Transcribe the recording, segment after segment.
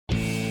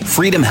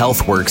Freedom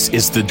HealthWorks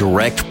is the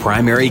direct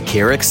primary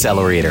care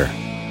accelerator.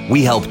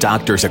 We help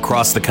doctors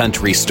across the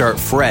country start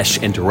fresh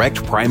in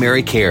direct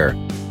primary care.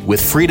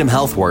 With Freedom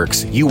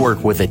HealthWorks, you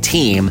work with a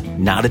team,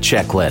 not a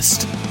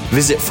checklist.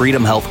 Visit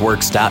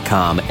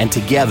freedomhealthworks.com and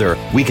together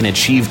we can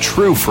achieve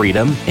true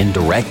freedom in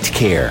direct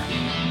care.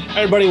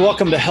 Hi, everybody.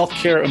 Welcome to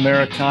Healthcare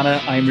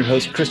Americana. I am your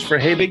host, Christopher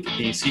Habig,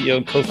 the CEO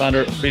and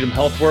co-founder of Freedom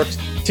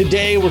HealthWorks.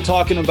 Today, we're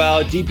talking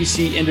about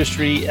DPC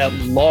industry at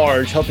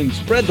large, helping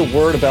spread the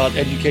word about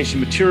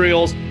education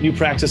materials, new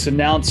practice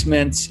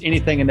announcements,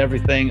 anything and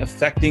everything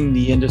affecting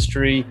the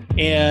industry.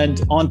 And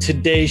on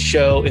today's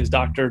show is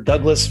Dr.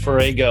 Douglas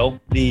Farrago,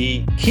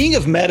 the king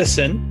of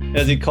medicine,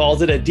 as he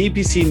calls it, at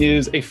DPC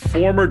News, a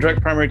former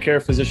direct primary care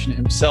physician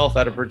himself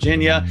out of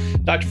Virginia.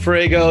 Dr.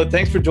 Farrago,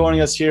 thanks for joining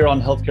us here on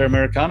Healthcare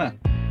Americana.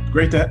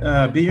 Great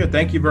to be here.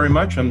 Thank you very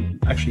much. I'm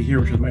actually here,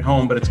 which is my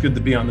home, but it's good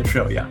to be on the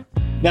show. Yeah.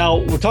 Now,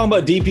 we're talking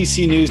about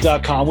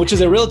dpcnews.com, which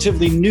is a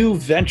relatively new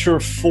venture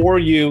for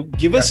you.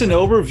 Give us an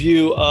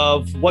overview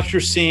of what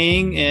you're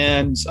seeing.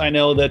 And I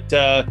know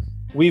that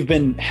we've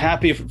been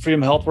happy for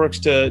Freedom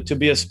HealthWorks to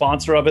be a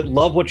sponsor of it.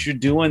 Love what you're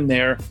doing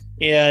there.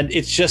 And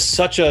it's just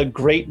such a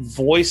great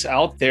voice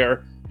out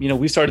there. You know,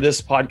 we started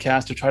this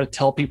podcast to try to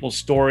tell people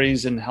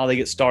stories and how they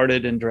get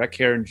started in direct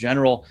care in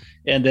general.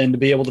 And then to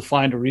be able to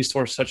find a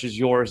resource such as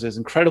yours is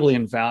incredibly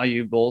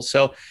invaluable.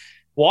 So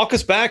walk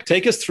us back,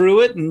 take us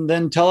through it, and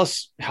then tell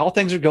us how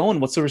things are going.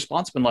 What's the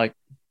response been like?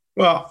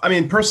 Well, I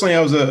mean, personally, I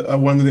was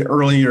one of the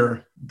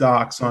earlier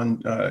docs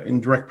on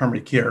in direct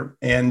primary care.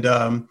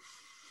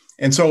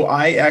 And so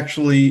I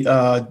actually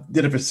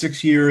did it for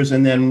 6 years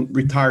and then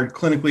retired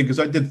clinically because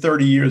I did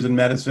 30 years in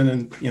medicine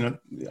and, you know,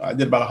 I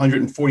did about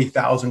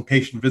 140,000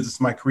 patient visits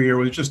in my career. It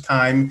was just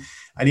time.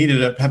 I needed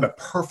to have a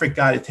perfect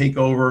guy to take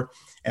over,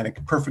 and a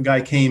perfect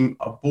guy came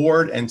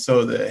aboard. And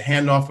so the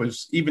handoff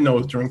was, even though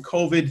it was during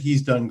COVID,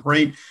 he's done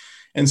great.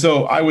 And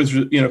so I was,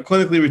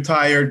 clinically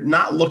retired,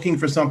 not looking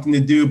for something to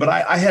do, but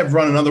I have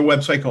run another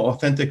website called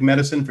Authentic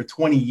Medicine for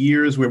 20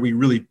 years, where we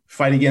really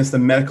fight against the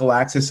medical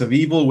axis of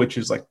evil, which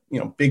is like,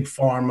 big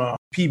pharma,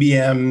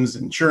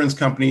 PBMs, insurance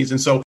companies. And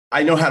so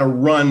I know how to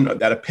run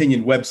that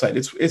opinion website.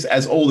 It's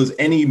as old as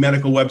any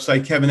medical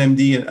website. Kevin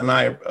MD and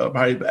I are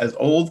about as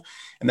old,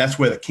 and that's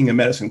where the king of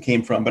medicine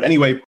came from. But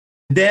anyway,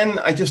 then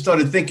I just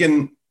started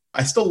thinking,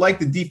 I still like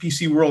the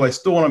DPC world. I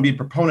still want to be a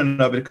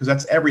proponent of it because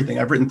that's everything.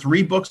 I've written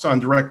 3 books on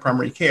direct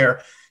primary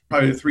care,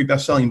 probably the 3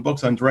 best-selling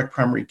books on direct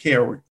primary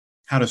care,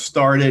 how to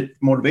start it,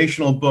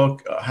 motivational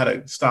book, how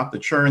to stop the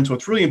churn. So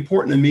it's really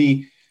important to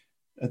me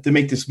to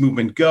make this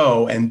movement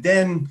go. And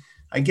then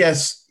I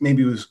guess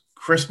maybe it was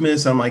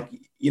Christmas. I'm like,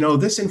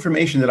 this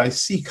information that I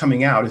see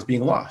coming out is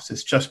being lost.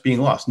 It's just being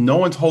lost. No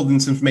one's holding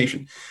this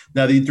information.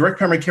 Now, the Direct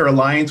Primary Care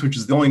Alliance, which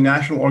is the only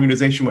national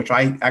organization, which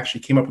I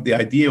actually came up with the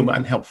idea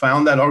and helped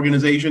found that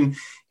organization,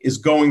 is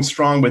going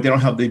strong, but they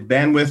don't have the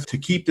bandwidth to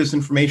keep this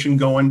information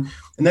going.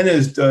 And then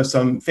there's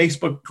some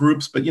Facebook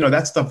groups, but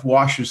that stuff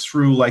washes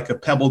through like a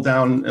pebble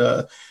down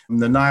the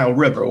Nile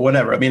River or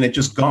whatever. I mean, it's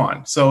just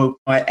gone. So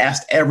I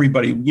asked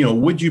everybody,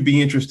 would you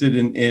be interested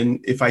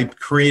in if I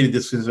created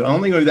this? Because I don't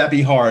think it would that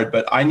be hard,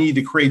 but I need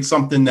to create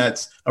something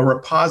that's a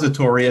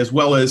repository as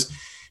well as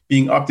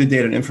being up to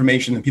date on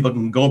information that people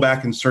can go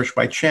back and search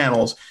by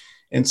channels.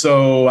 And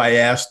so I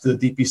asked the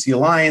DPC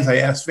Alliance, I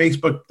asked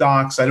Facebook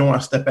docs. I don't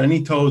want to step on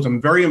any toes. I'm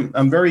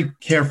very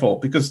careful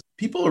because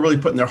people are really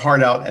putting their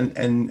heart out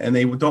and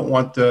they don't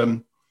want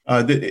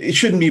it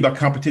shouldn't be about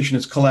competition.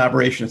 It's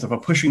collaboration. It's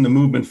about pushing the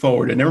movement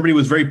forward. And everybody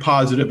was very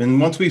positive. And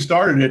once we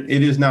started it,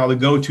 it is now the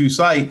go-to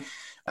site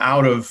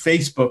out of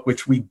Facebook,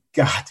 which we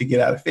got to get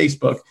out of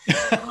Facebook.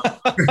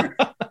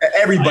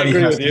 Everybody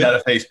has to get out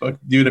of Facebook,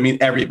 dude. I mean,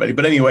 everybody.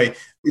 But anyway,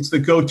 it's the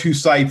go-to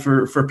site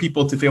for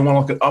people if they want to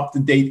look at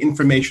up-to-date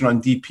information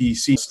on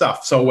DPC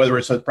stuff. So whether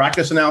it's a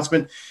practice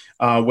announcement,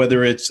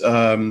 whether it's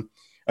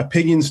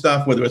opinion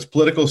stuff, whether it's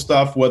political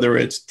stuff, whether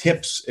it's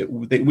tips,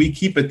 we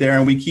keep it there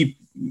and we keep,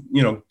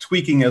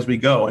 tweaking as we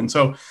go. And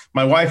so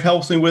my wife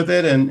helps me with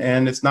it,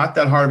 and it's not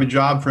that hard of a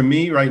job for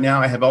me right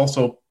now. I have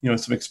also,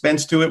 some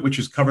expense to it, which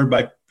is covered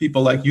by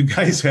people like you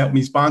guys who help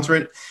me sponsor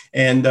it.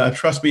 And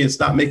trust me, it's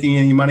not making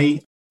any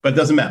money. But it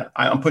doesn't matter.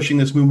 I'm pushing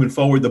this movement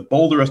forward. The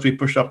boulder has to be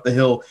pushed up the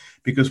hill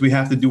because we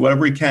have to do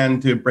whatever we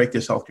can to break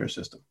this healthcare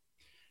system.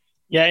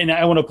 Yeah, and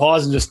I want to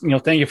pause and just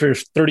thank you for your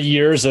 30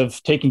 years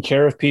of taking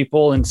care of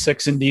people and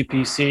 6 in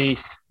DPC.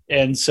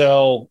 And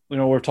so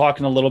we're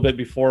talking a little bit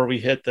before we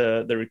hit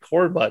the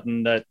record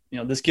button that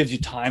this gives you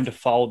time to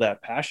follow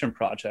that passion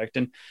project.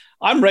 And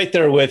I'm right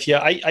there with you.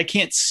 I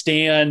can't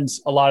stand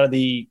a lot of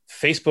the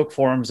Facebook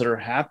forums that are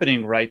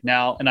happening right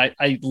now, and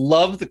I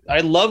love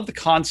the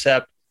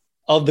concept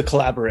of the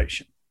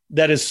collaboration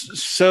that is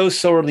so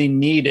sorely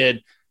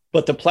needed,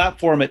 but the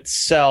platform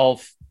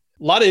itself,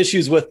 a lot of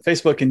issues with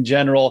Facebook in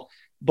general,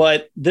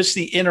 but this,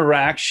 the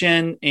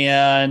interaction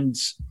and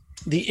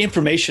the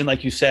information,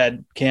 like you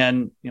said,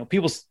 can,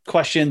 people's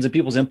questions and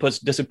people's inputs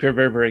disappear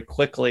very, very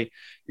quickly.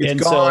 It's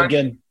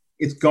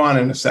gone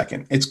in a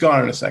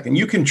second.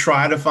 You can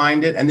try to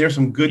find it, and there's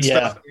some good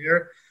stuff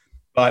there,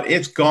 but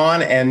it's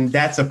gone, and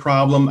that's a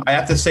problem. I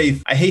have to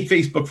say, I hate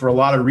Facebook for a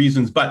lot of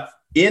reasons, but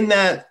in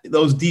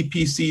those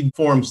DPC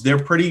forums, they're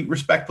pretty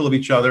respectful of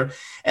each other.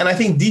 And I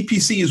think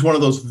DPC is one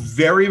of those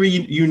very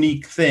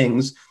unique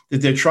things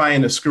that they're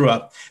trying to screw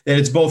up, that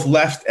it's both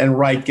left and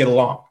right get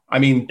along. I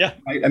mean, yeah.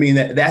 I mean,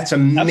 that's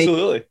amazing.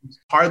 Absolutely.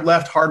 Hard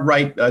left, hard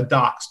right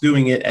docs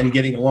doing it and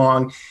getting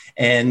along.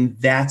 And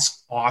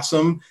that's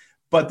awesome.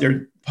 But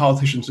their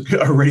politicians are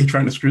already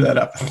trying to screw that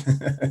up.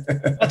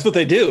 That's what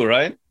they do,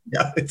 right?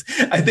 Yeah.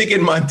 I think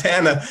in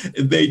Montana,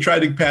 they tried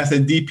to pass a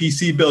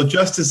DPC bill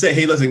just to say,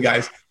 hey, listen,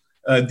 guys,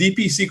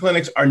 DPC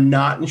clinics are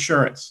not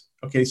insurance.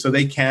 Okay, so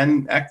they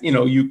can act,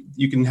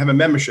 you can have a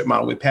membership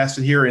model. We passed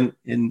it here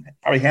in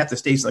probably half the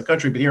states in the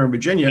country, but here in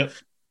Virginia. Yep.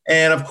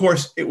 And of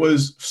course, it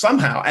was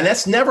somehow, and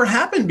that's never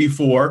happened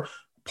before,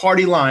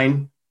 party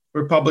line,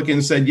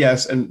 Republicans said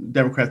yes, and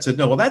Democrats said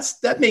no. Well,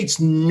 that makes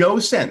no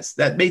sense.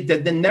 That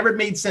never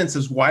made sense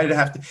as why did it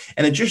have to,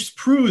 and it just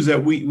proves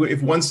that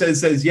if one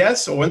says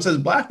yes or one says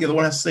black, the other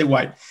one has to say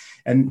white.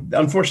 And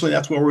unfortunately,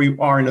 that's where we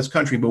are in this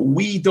country. But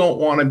we don't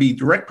want to be,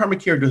 direct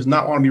primary care does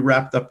not want to be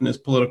wrapped up in this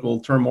political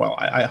turmoil.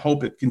 I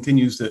hope it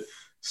continues to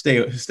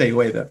stay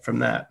away from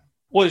that.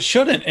 Well, it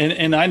shouldn't.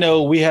 And I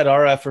know we had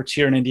our efforts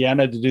here in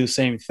Indiana to do the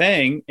same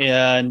thing.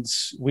 And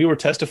we were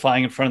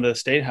testifying in front of the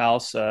State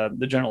House,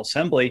 the General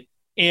Assembly.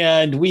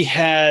 And we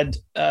had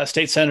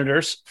state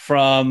senators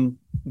from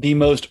the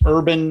most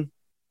urban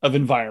of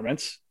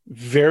environments,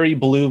 very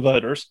blue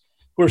voters,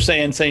 who are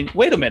saying,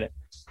 wait a minute.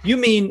 You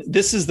mean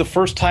this is the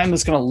first time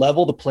that's going to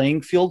level the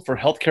playing field for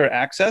healthcare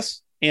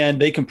access, and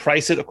they can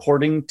price it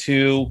according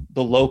to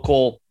the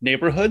local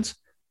neighborhoods?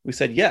 We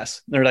said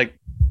yes. And they're like,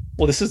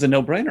 well, this is a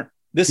no-brainer.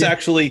 This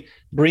actually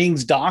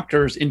brings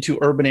doctors into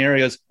urban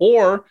areas,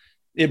 or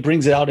it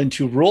brings it out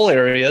into rural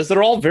areas that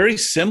are all very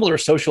similar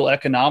social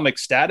economic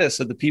status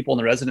of the people and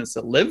the residents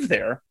that live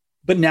there.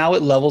 But now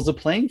it levels the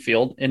playing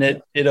field, and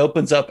it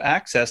opens up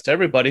access to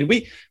everybody.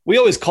 We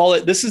always call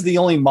it, this is the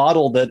only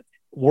model that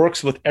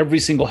works with every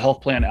single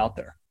health plan out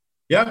there.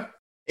 Yeah.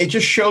 It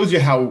just shows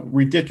you how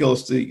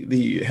ridiculous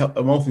the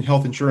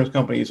health insurance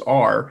companies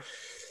are.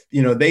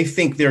 They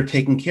think they're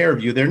taking care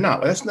of you. They're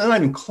not. That's not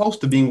even close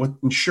to being what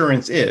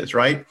insurance is,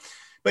 right?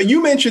 But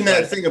you mentioned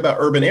that thing about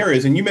urban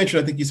areas, and you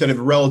mentioned, I think you said,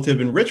 a relative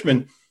in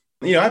Richmond.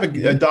 I have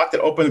a doc that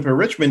opened up in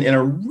Richmond in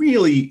a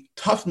really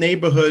tough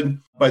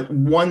neighborhood, but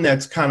one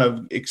that's kind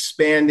of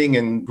expanding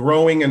and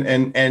growing,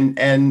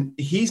 and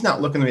he's not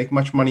looking to make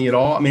much money at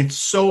all. I mean, it's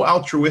so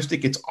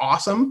altruistic. It's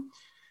awesome.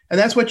 And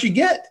that's what you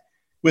get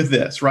with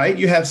this, right?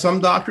 You have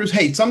some doctors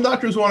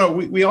want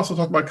to, we also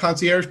talk about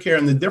concierge care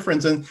and the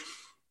difference. And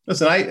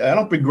listen, I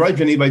don't begrudge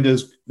anybody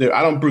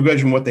I don't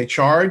begrudge them what they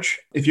charge.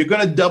 If you're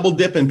going to double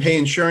dip and pay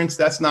insurance,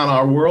 that's not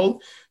our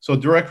world. So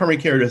direct primary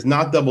care does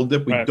not double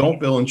dip. We don't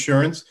bill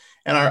insurance.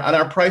 And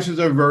our prices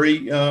are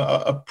very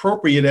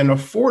appropriate and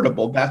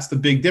affordable. That's the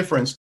big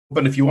difference.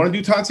 But if you want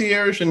to do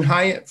concierge and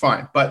high-end,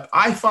 fine. But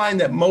I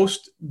find that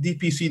most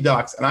DPC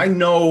docs,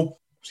 and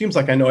seems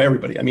like I know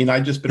everybody. I mean,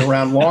 I've just been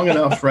around long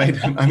enough, right?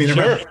 I mean,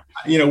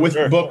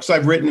 sure. Books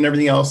I've written and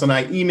everything else, and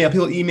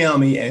people email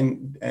me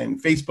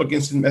and Facebook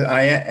Instant,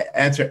 I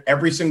answer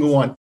every single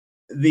one.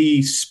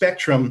 The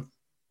spectrum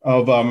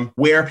of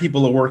where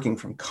people are working,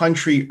 from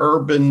country,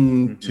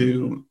 urban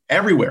to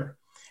everywhere.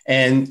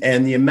 And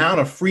the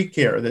amount of free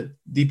care that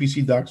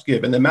DPC docs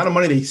give and the amount of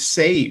money they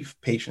save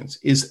patients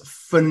is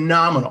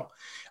phenomenal.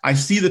 I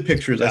see the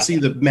pictures. Yeah. I see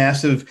the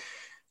massive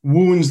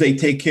wounds they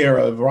take care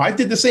of. Or I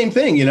did the same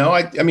thing.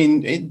 I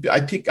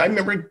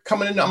remember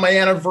coming in on my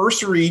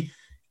anniversary.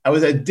 I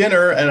was at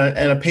dinner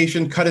and a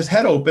patient cut his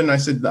head open. I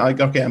said,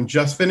 okay, I'm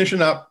just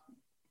finishing up.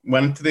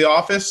 Went to the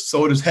office,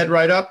 sewed his head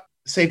right up,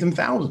 saved him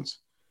thousands.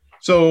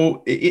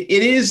 So it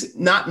is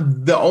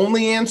not the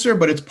only answer,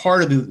 but it's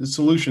part of the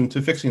solution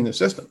to fixing the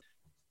system.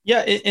 Yeah,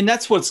 and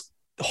that's what's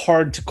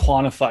hard to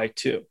quantify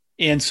too.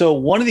 And so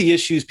one of the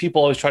issues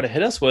people always try to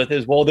hit us with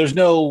is, well, there's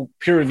no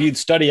peer-reviewed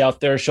study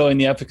out there showing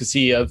the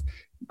efficacy of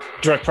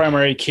direct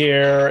primary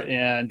care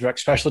and direct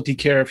specialty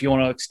care, if you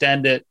want to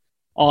extend it,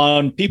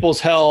 on people's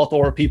health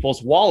or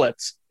people's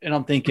wallets. And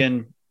I'm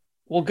thinking,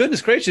 well,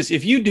 goodness gracious,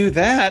 if you do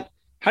that,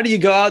 how do you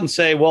go out and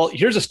say, well,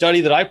 here's a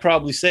study that I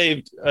probably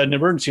saved an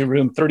emergency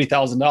room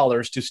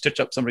 $30,000 to stitch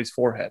up somebody's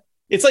forehead?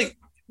 It's like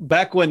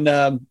back when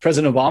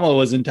President Obama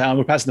was in town,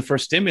 we're passing the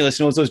first stimulus,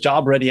 and it was those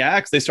job ready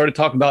acts. They started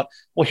talking about,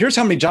 well, here's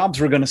how many jobs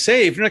we're going to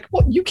save. You're like,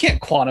 well, you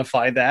can't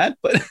quantify that,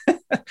 but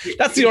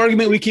that's the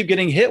argument we keep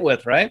getting hit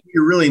with, right?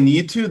 You really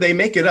need to. They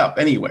make it up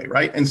anyway,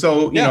 right? And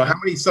so, how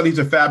many studies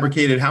are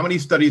fabricated? How many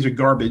studies are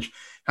garbage?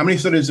 How many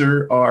studies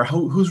are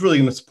who's really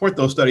going to support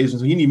those studies? And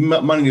so you need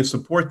money to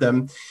support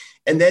them.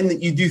 And then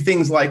you do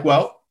things like,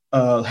 well,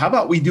 how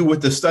about we do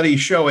what the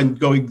studies show and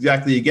go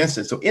exactly against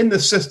it? So in the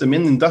system,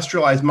 in the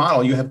industrialized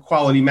model, you have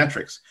quality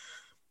metrics.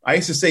 I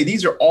used to say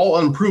these are all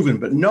unproven,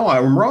 but no,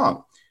 I'm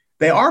wrong.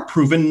 They are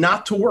proven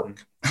not to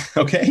work.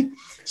 Okay.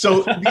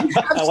 So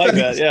I like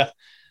that. Yeah.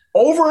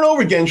 Over and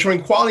over again,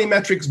 showing quality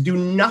metrics do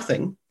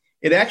nothing.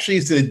 It actually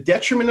is to the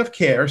detriment of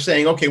care,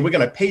 saying, okay, we're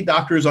going to pay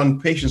doctors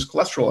on patients'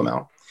 cholesterol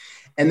amount.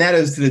 And that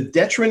is to the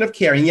detriment of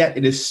care. And yet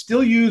it is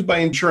still used by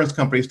insurance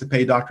companies to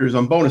pay doctors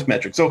on bonus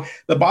metrics. So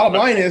the bottom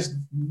line is,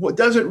 what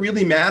does it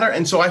really matter?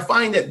 And so I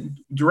find that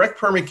direct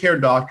primary care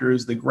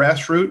doctors, the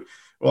grassroots,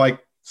 are like,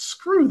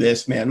 screw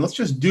this, man. Let's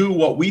just do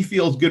what we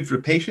feel is good for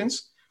the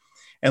patients.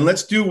 And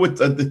let's do what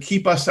to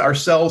keep us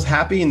ourselves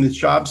happy in this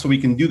job so we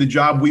can do the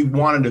job we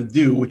wanted to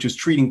do, which is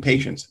treating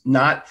patients,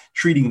 not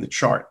treating the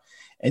chart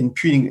and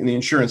treating the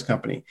insurance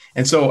company.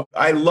 And so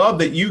I love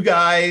that you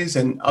guys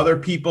and other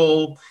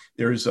people,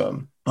 there's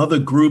other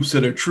groups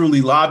that are truly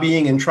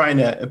lobbying and trying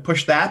to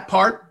push that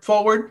part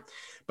forward.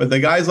 But the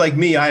guys like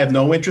me, I have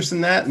no interest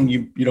in that. And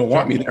you don't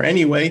want me there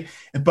anyway.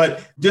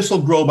 But this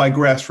will grow by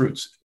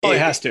grassroots. Oh, it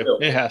has to.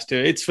 It has to.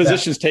 It's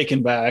physicians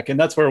taken back. And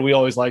that's where we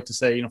always like to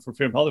say, for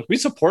Freedom Health, we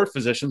support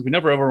physicians. We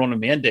never ever want to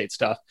mandate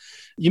stuff.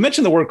 You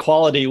mentioned the word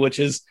quality, which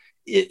is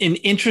an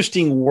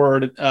interesting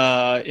word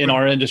in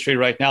our industry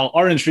right now,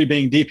 our industry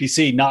being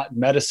DPC, not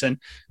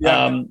medicine,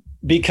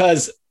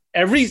 because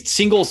every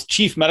single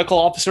chief medical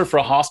officer for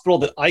a hospital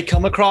that I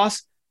come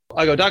across,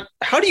 I go, Doc,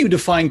 how do you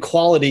define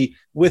quality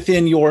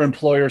within your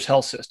employer's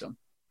health system?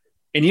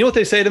 And you know what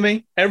they say to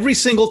me? Every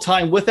single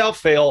time without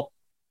fail,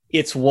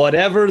 it's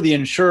whatever the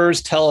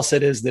insurers tell us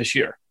it is this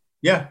year.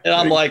 Yeah. And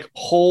I'm like,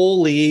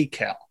 holy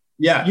cow.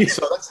 Yeah.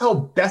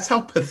 So that's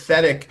how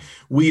pathetic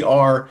we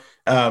are,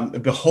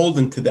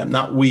 beholden to them,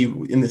 not we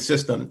in the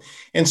system.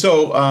 And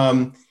so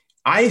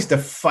I used to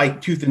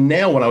fight tooth and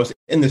nail when I was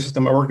in the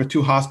system. I worked with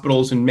 2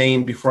 hospitals in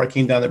Maine before I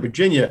came down to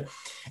Virginia.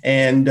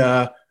 And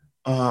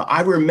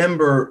I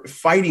remember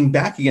fighting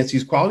back against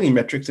these quality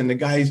metrics, and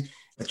the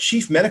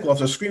chief medical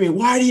officer screaming,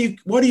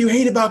 what do you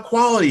hate about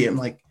quality? I'm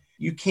like,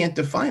 you can't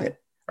define it.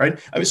 Right.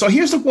 I mean, so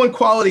here's the one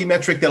quality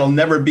metric that'll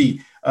never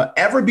be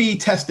ever be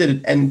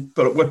tested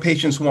but what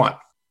patients want.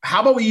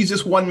 How about we use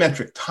this one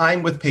metric,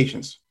 time with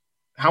patients?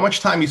 How much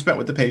time you spent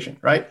with the patient,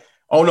 right?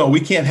 Oh, no, we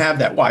can't have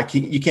that. Why?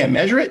 You can't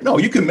measure it? No,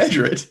 you can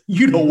measure it.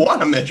 You don't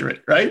want to measure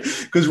it, right?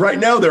 Because right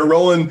now they're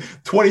rolling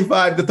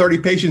 25 to 30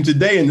 patients a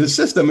day in the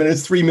system, and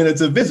it's 3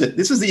 minutes a visit.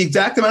 This is the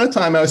exact amount of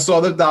time I saw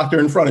the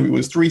doctor in front of me. It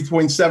was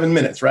 3.7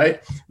 minutes,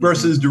 right?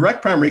 Versus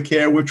direct primary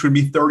care, which would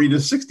be 30 to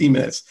 60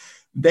 minutes.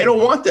 They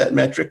don't want that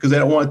metric because they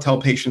don't want to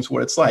tell patients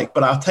what it's like.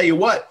 But I'll tell you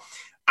what,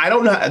 I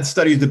don't know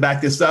studies to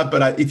back this up,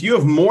 but if you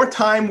have more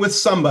time with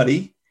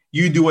somebody,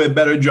 you do a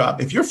better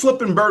job. If you're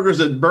flipping burgers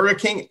at Burger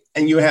King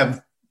and you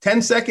have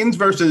 10 seconds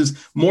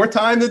versus more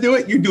time to do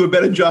it, you do a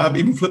better job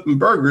even flipping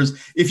burgers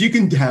if you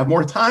can have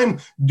more time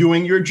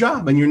doing your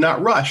job and you're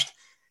not rushed.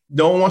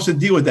 No one wants to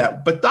deal with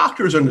that. But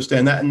doctors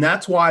understand that, and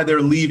that's why they're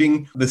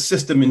leaving the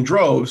system in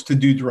droves to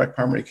do direct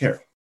primary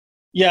care.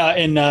 Yeah,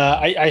 and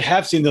I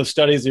have seen those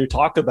studies that you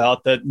talk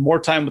about, that more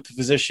time with the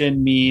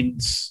physician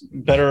means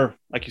better,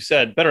 like you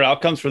said, better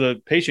outcomes for the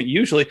patient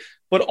usually,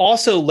 but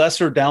also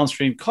lesser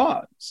downstream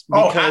costs.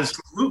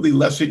 Absolutely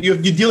lesser. You're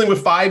dealing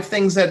with 5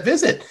 things that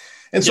visit.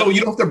 And so you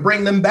don't have to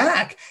bring them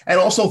back. And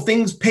also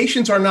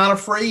patients are not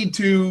afraid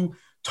to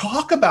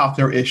talk about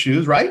their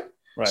issues, right?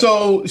 Right.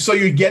 So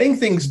you're getting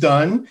things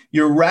done,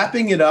 you're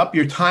wrapping it up,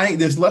 you're tying,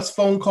 there's less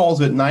phone calls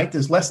at night,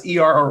 there's less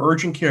ER or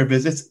urgent care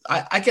visits.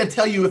 I can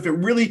tell you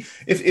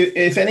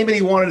if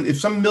anybody wanted, if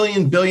some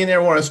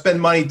billionaire wanted to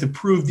spend money to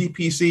prove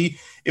DPC,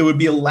 it would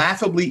be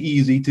laughably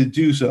easy to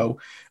do so,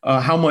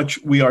 how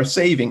much we are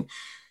saving.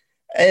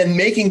 And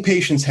making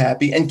patients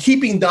happy and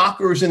keeping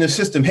doctors in the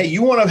system. Hey,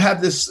 you want to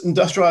have this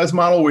industrialized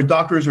model where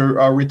doctors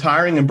are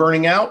retiring and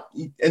burning out?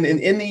 And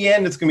in the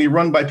end, it's going to be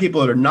run by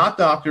people that are not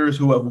doctors,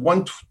 who have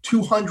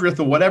 1/200th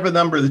or whatever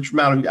number, the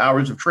amount of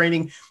hours of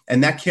training,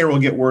 and that care will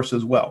get worse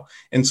as well.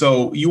 And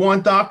so you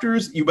want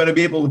doctors, you better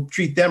be able to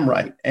treat them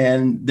right.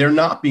 And they're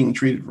not being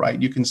treated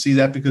right. You can see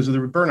that because of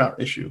the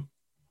burnout issue.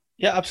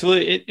 Yeah,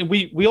 absolutely.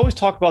 We always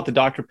talk about the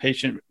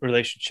doctor-patient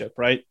relationship,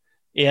 right?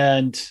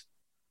 And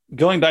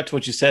going back to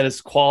what you said,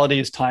 is quality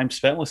is time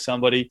spent with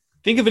somebody.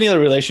 Think of any other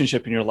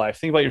relationship in your life.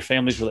 Think about your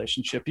family's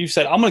relationship. You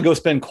said, I'm going to go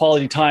spend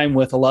quality time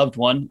with a loved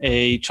one,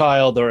 a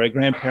child or a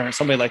grandparent,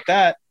 somebody like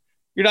that.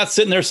 You're not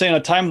sitting there saying a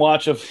time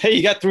watch of, hey,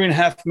 you got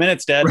 3.5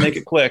 minutes, Dad, make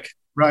it quick.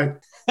 Right.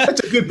 That's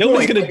a good point.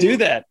 Nobody's going to do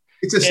that.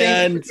 It's the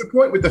same it's a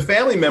point with the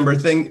family member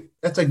thing.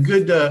 That's a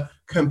good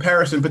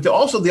comparison. But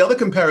also the other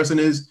comparison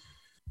is,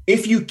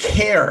 if you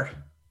care,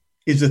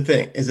 is a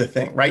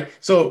thing, right?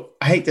 So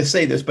I hate to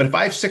say this, but if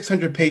I have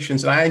 600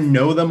 patients and I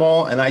know them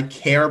all and I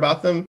care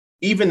about them,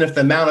 even if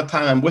the amount of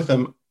time I'm with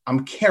them,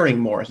 I'm caring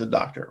more as a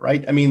doctor,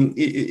 right? I mean,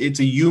 it's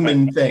a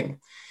human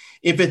thing.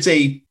 If it's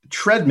a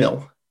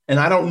treadmill and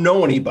I don't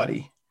know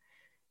anybody,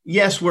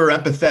 yes, we're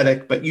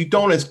empathetic, but you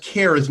don't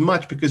care as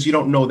much because you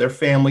don't know their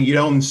family.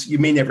 You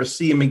may never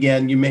see them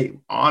again.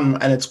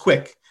 And it's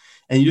quick,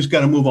 and you just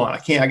got to move on.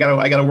 I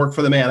got to work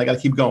for the man. I got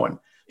to keep going.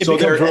 It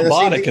becomes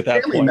robotic at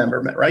that point. Member,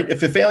 right?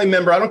 If a family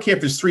member, I don't care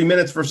if it's 3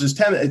 minutes versus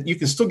 10, you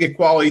can still get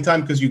quality time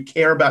because you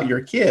care about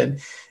your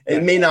kid.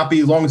 It may not be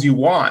as long as you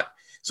want.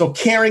 So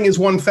caring is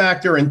one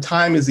factor and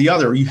time is the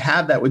other. You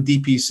have that with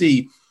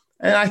DPC.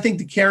 And I think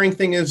the caring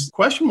thing is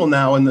questionable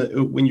now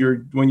when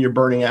you're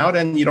burning out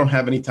and you don't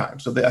have any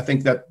time. So I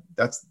think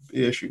that's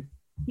the issue.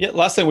 Yeah.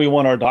 Last thing we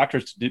want our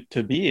doctors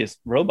to be is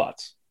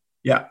robots.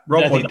 Yeah.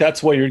 I think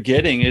that's what you're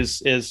getting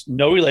is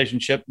no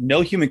relationship,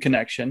 no human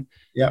connection.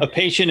 Yeah. A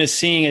patient is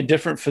seeing a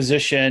different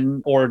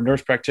physician or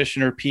nurse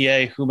practitioner,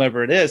 PA,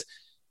 whomever it is.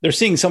 They're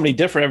seeing somebody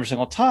different every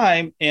single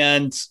time.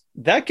 And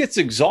that gets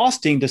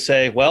exhausting to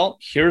say, well,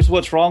 here's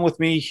what's wrong with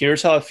me.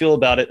 Here's how I feel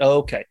about it. Oh,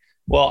 okay.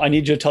 Well, I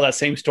need you to tell that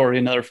same story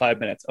in another 5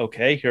 minutes.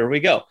 Okay, here we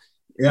go.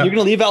 Yeah. You're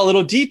going to leave out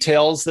little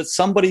details that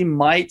somebody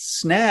might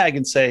snag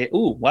and say,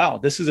 oh, wow,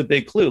 this is a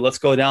big clue. Let's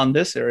go down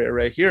this area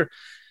right here.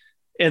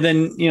 And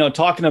then,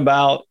 talking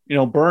about,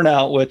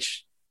 burnout,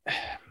 which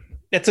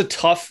that's a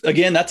tough, I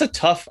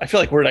feel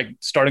like we're like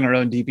starting our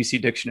own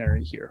DPC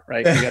dictionary here,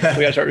 right? We got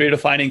to start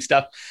redefining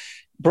stuff.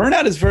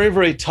 Burnout is very,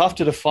 very tough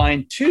to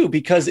define too,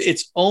 because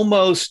it's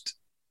almost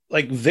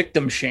like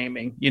victim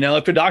shaming.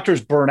 If your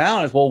doctor's burnt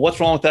out, it's, well, what's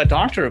wrong with that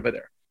doctor over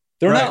there?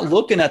 They're not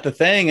looking at the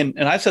thing. And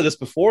I've said this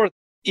before,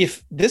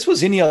 if this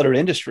was any other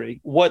industry,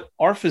 what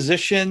our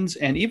physicians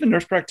and even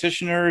nurse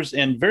practitioners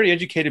and very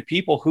educated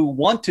people who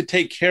want to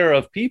take care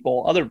of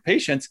people, other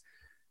patients,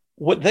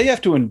 what they have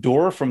to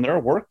endure from their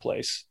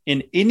workplace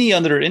in any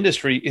other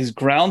industry is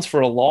grounds for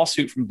a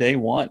lawsuit from day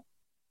one.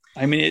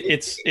 I mean,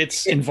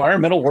 it's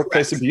environmental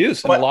workplace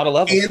abuse on a lot of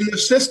levels. In the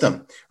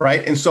system,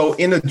 right? And so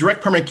in a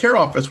direct primary care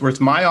office, where it's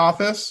my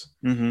office,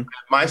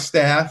 my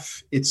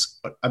staff,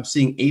 I'm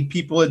seeing 8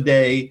 people a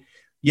day.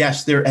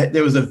 Yes,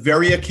 there was a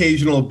very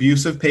occasional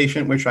abusive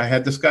patient, which I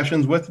had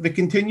discussions with. If it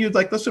continued,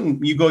 like,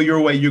 listen, you go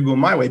your way, you go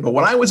my way. But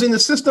when I was in the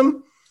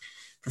system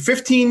for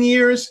 15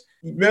 years,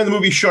 remember the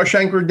movie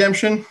Shawshank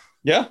Redemption?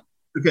 Yeah.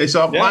 Okay,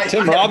 so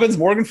Tim Robbins,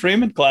 Morgan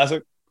Freeman,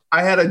 classic.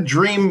 I had a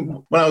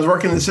dream when I was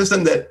working in the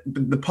system that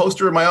the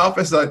poster in my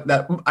office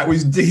that I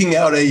was digging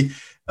out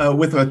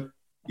with a,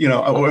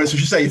 or I should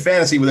say a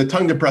fantasy with a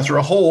tongue depressor,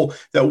 a hole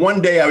that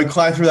one day I would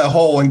climb through that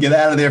hole and get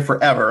out of there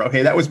forever.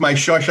 Okay. That was my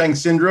Shawshank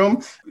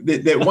syndrome,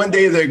 that one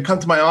day they'd come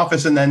to my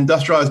office and then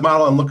industrialized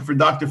model, I'm looking for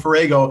Dr.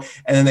 Farrago.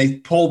 And then they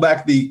pull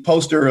back the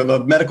poster of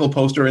a medical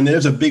poster and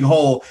there's a big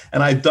hole.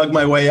 And I dug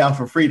my way out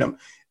for freedom.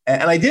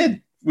 And I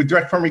did with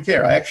direct primary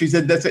care. I actually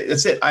said, that's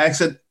it. I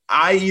said,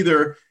 I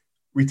either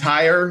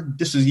retire,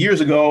 this is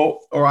years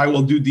ago, or I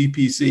will do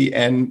DPC.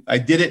 And I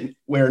did it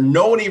where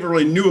no one even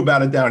really knew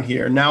about it down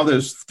here. Now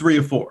there's 3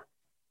 or 4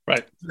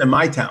 in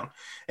my town.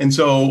 And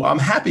so I'm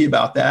happy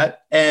about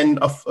that. And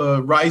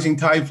a rising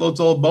tide floats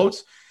all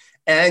boats.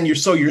 And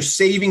you're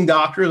saving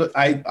doctors.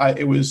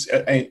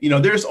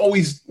 There's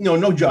always,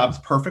 no job's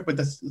perfect, but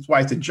that's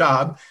why it's a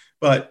job.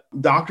 But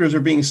doctors are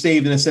being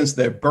saved in a sense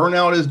that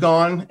burnout is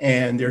gone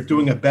and they're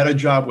doing a better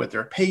job with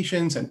their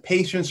patients and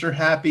patients are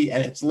happy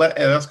and it's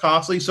less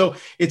costly. So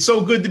it's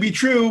so good to be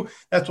true.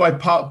 That's why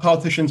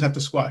politicians have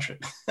to squash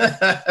it.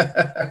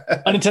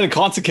 Unintended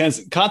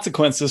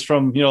consequences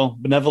from,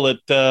 benevolent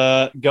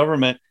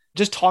government.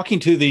 Just talking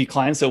to the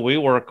clients that we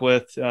work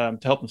with to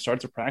help them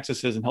start their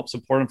practices and help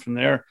support them from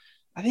there.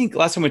 I think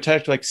last time we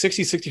talked, like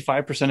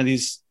 65% of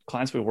these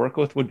clients we work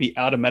with would be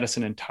out of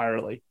medicine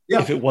entirely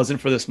if it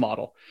wasn't for this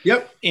model.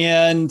 Yep.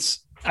 And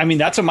I mean,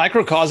 that's a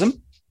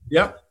microcosm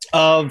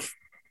of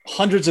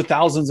hundreds of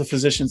thousands of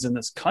physicians in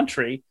this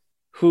country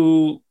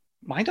who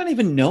might not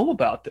even know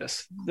about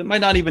this. They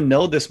might not even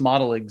know this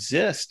model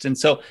exists. And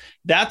so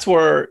that's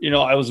where,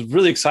 I was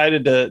really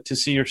excited to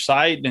see your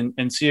site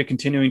and see you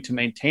continuing to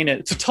maintain it.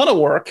 It's a ton of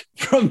work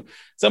from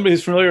somebody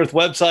who's familiar with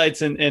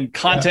websites and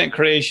content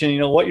creation.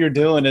 What you're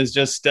doing is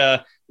just,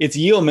 it's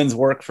yeoman's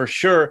work for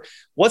sure.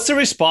 What's the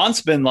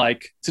response been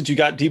like since you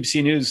got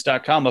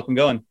dpcnews.com up and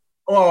going?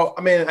 Well,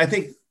 I mean, I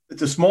think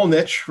it's a small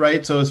niche,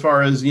 right? So as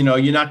far as, you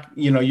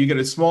get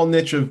a small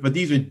niche but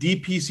these are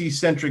DPC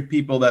centric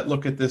people that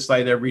look at this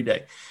site every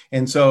day.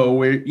 And so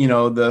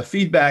the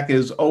feedback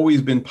has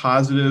always been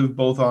positive,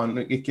 both on,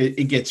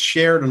 it gets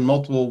shared on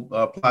multiple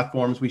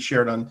platforms. We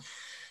share it on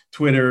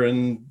Twitter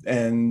and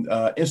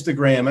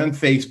Instagram and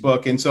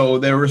Facebook. And so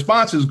their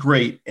response is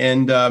great.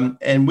 And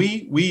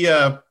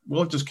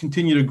we'll just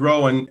continue to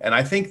grow. And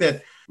I think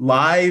that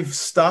live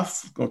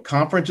stuff, when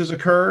conferences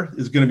occur,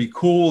 is going to be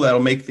cool. That'll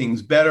make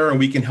things better and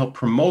we can help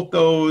promote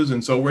those.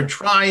 And so we're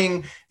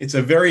trying. It's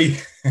a very,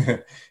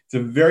 it's a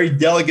very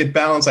delicate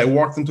balance. I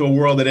walked into a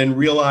world that I didn't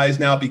realize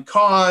now,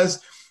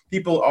 because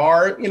people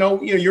are,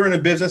 you're in a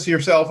business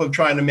yourself of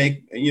trying to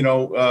make,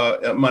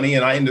 money.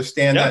 And I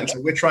understand that. And so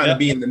we're trying to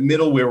be in the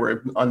middle where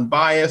we're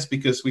unbiased,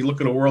 because we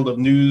look at a world of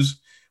news.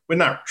 We're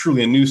not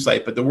truly a news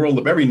site, but the world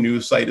of every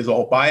news site is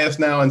all biased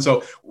now. And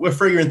so we're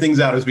figuring things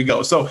out as we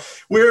go. So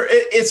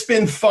it's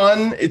been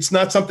fun. It's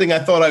not something I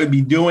thought I would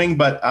be doing,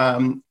 but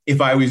if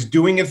I was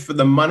doing it for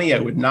the money, I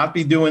would not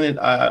be doing it.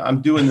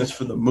 I'm doing this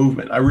for the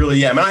movement. I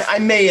really am. And I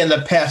may end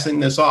up passing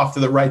this off to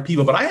the right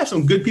people, but I have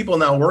some good people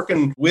now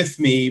working with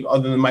me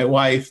other than my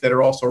wife that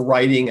are also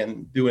writing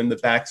and doing the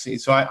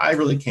backseat. So I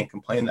really can't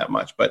complain that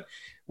much, but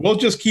we'll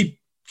just keep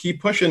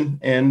pushing.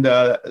 And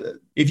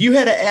if you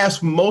had to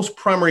ask most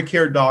primary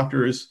care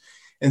doctors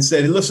and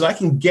said, listen, I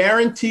can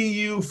guarantee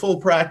you full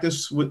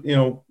practice with,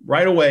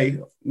 right away,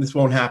 this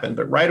won't happen,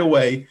 but right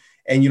away,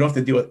 and you don't have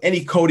to deal with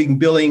any coding,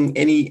 billing,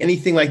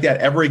 anything like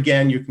that ever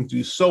again. You can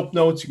do soap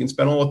notes. You can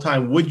spend all the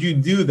time. Would you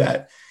do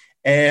that?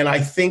 And I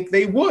think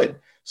they would.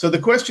 So the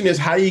question is,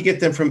 how do you get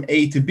them from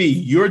A to B?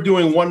 You're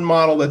doing one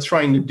model that's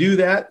trying to do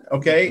that,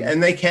 okay?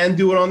 And they can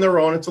do it on their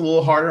own. It's a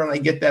little harder, and I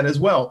get that as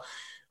well.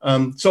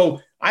 So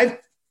I've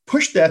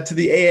pushed that to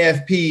the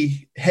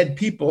AAFP head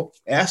people.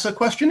 Ask a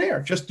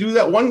questionnaire. Just do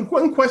that one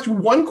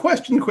question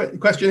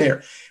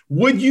questionnaire.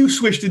 Would you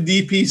switch to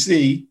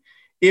DPC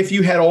if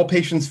you had all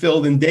patients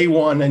filled in day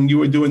one and you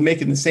were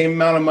making the same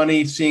amount of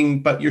money,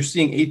 but you're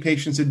seeing 8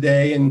 patients a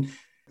day? And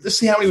let's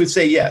see how many would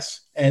say yes.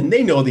 And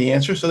they know the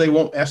answer, so they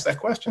won't ask that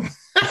question.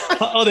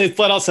 Oh, they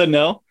flat out said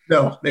no?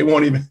 No, they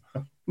won't even.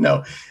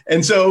 No.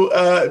 And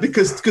so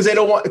because they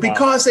don't want,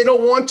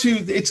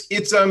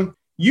 to,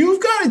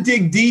 you've got to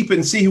dig deep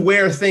and see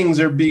where things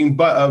are being,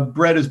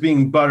 bread is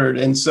being buttered.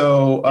 And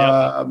so,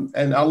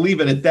 and I'll leave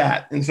it at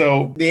that. And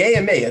so the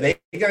AMA, are they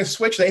going to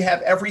switch? They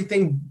have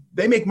everything.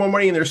 They make more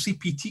money in their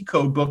CPT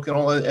code book and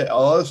all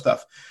other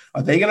stuff.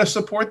 Are they going to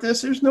support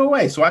this? There's no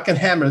way. So I can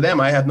hammer them.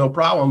 I have no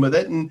problem with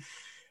it. And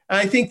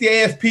I think the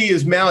AFP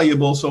is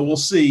malleable, so we'll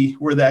see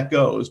where that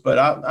goes. But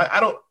I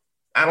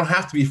don't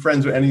have to be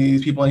friends with any of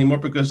these people anymore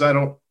because I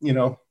don't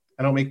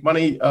make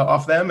money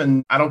off them,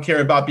 and I don't care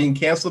about being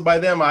canceled by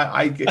them.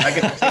 I get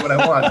to say what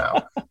I want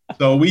now.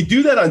 So we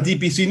do that on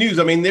DPC News.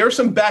 I mean, there are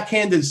some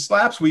backhanded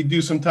slaps we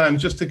do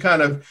sometimes just to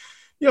kind of,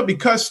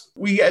 because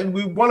we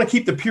want to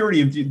keep the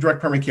purity of direct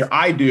primary care.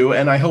 I do,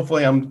 and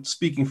hopefully I'm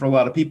speaking for a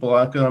lot of people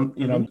because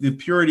the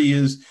purity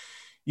is,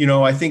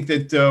 I think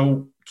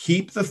that.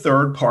 Keep the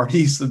third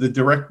parties,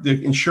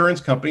 the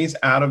insurance companies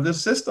out of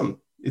this system.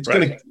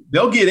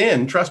 They'll get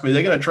in. Trust me,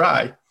 they're going to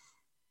try.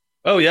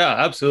 Oh yeah,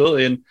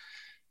 absolutely. And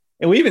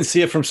we even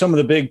see it from some of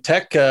the big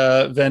tech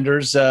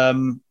vendors,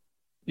 who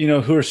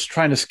are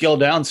trying to scale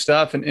down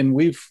stuff. And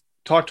we've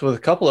talked with a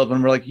couple of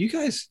them. We're like, you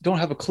guys don't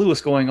have a clue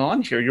what's going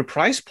on here. Your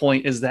price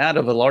point is that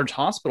of a large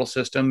hospital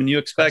system. And you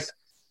expect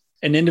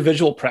an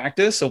individual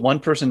practice, a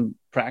one-person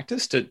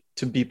practice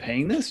to be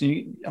paying this.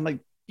 And I'm like,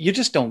 you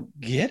just don't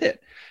get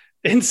it.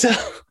 And so,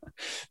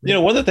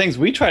 one of the things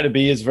we try to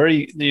be is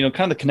very, kind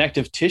of the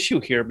connective tissue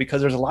here, because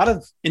there's a lot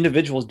of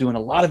individuals doing a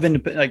lot of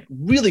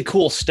really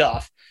cool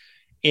stuff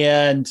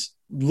and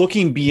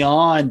looking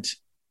beyond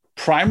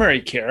primary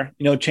care,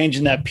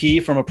 changing that P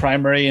from a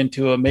primary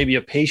into maybe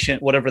a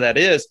patient, whatever that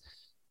is,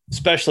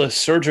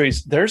 specialist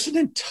surgeries. There's an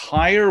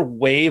entire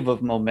wave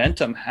of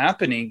momentum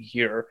happening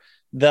here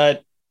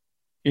that,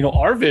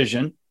 our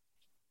vision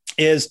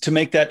is to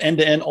make that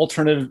end-to-end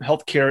alternative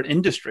healthcare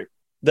industry.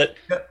 That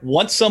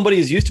once somebody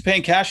is used to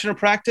paying cash in a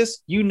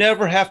practice, you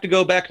never have to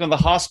go back into the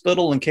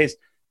hospital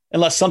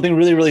unless something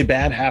really, really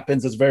bad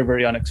happens that's very,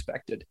 very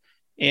unexpected.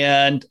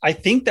 And I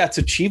think that's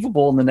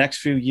achievable in the next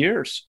few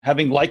years,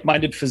 having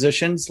like-minded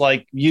physicians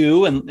like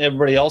you and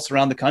everybody else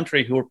around the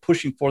country who are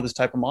pushing for this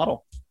type of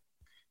model.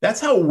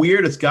 That's how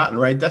weird it's gotten,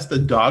 right? That's the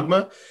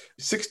dogma.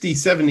 60,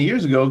 70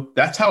 years ago,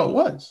 that's how it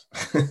was.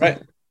 Right.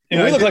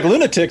 And we look like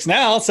lunatics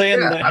now saying,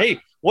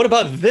 hey, what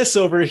about this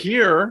over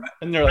here?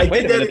 And they're like,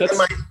 wait a minute.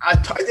 I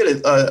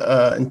did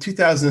it in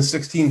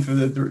 2016 for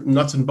the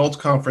Nuts and Bolts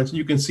conference.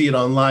 You can see it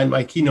online,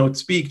 my keynote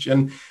speech.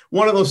 And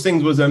one of those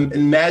things was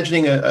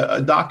imagining a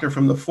doctor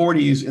from the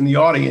 40s in the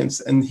audience.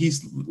 And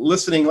he's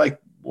listening like,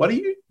 what are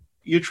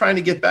you're trying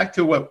to get back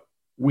to what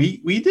we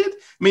did?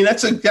 I mean,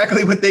 that's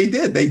exactly what they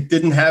did. They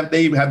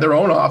had their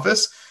own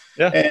office.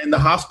 Yeah. And the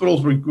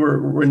hospitals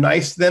were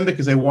nice to them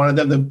because they wanted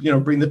them to,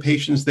 bring the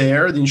patients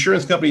there. The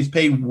insurance companies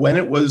paid when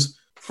it was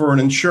for an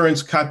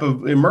insurance type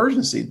of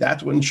emergency.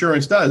 That's what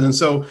insurance does. And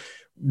so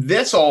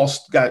this all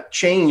got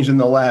changed in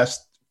the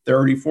last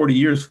 30, 40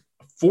 years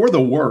for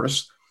the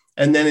worse.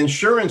 And then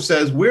insurance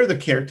says, we're the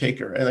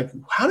caretaker. And like,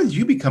 how did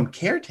you become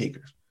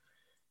caretakers?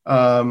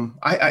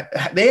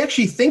 They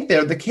actually think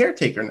they're the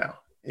caretaker now.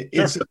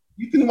 Sure.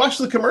 You can watch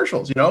the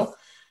commercials,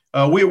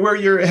 we're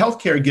your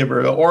healthcare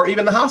giver, or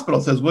even the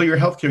hospital says, well, you're a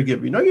healthcare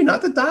giver. You're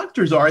not. The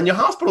doctors are. And your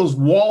hospital's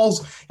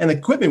walls and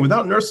equipment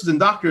without nurses and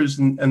doctors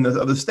and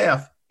the other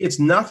staff, it's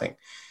nothing.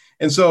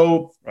 And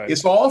so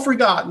It's all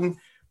forgotten.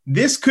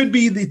 This could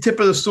be the tip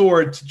of the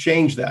sword to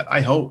change that.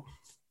 I hope.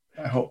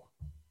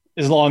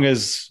 As long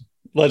as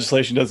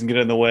legislation doesn't get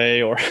in the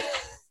way or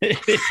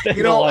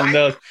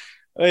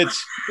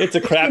it's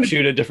a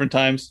crapshoot at different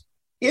times.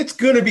 It's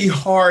going to be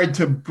hard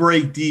to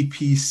break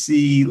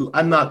DPC.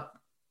 I'm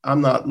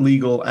not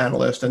legal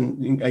analyst,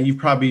 and you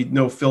probably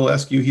know Phil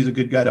Eskew. He's a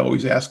good guy to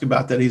always ask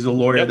about that. He's a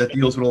lawyer that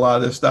deals with a lot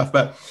of this stuff.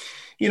 But,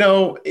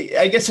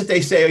 I guess if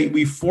they say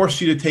we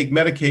force you to take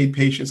Medicaid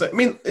patients, I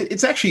mean,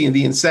 it's actually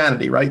the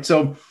insanity, right?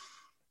 So,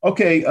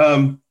 okay,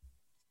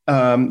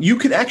 you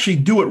could actually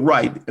do it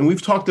right. And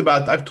I've talked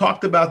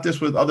about this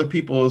with other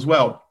people as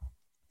well.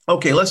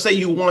 Okay, let's say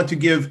you want to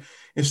give,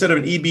 instead of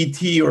an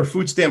EBT or a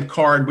food stamp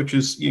card, which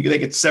is they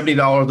get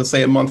 $70, let's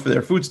say, a month for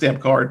their food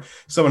stamp card,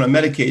 someone on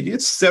Medicaid,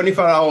 it's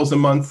 $75 a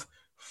month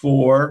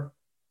for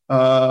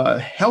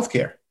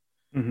healthcare.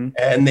 Mm-hmm.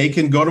 And they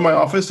can go to my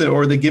office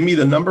or they give me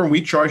the number and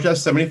we charge that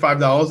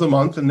 $75 a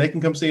month and they can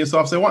come see us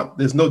off if they want.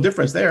 There's no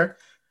difference there.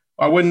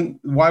 Why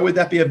would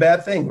that be a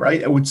bad thing,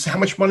 right? How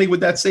much money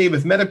would that save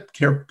if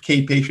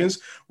Medicaid patients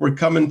were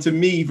coming to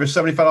me for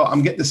 $75?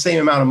 I'm getting the same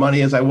amount of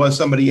money as I was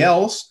somebody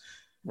else.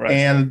 Right.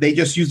 and they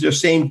just use their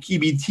same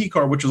EBT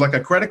card, which is like a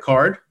credit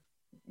card.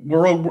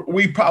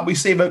 We probably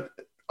save an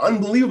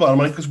unbelievable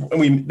amount of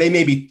money because they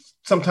may be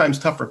sometimes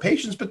tough for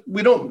patients, but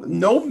we don't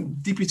know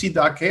DPC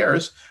doc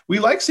cares. We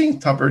like seeing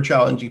tougher,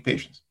 challenging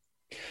patients.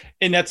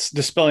 And that's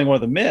dispelling one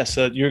of the myths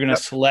that you're going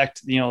to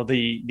select,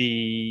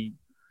 the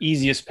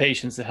easiest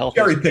patients, the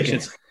healthiest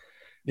patients.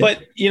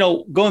 But,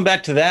 going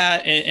back to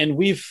that, and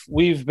we've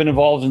been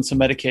involved in some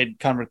Medicaid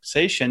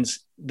conversations,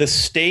 the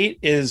state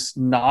is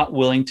not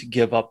willing to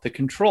give up the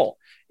control.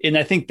 And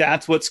I think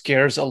that's what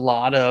scares a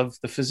lot of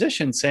the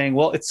physicians, saying,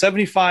 well, it's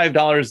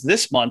 $75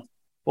 this month.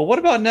 Well, what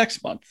about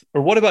next month?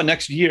 Or what about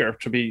next year,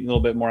 to be a little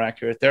bit more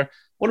accurate there?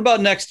 What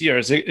about next year?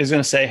 Is going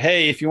to say,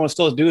 hey, if you want to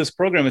still do this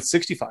program, it's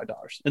 $65.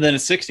 And then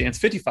it's $60 and it's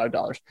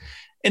 $55.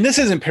 And this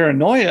isn't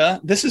paranoia.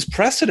 This is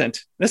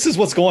precedent. This is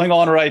what's going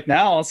on right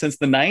now since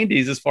the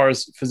 90s as far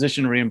as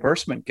physician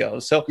reimbursement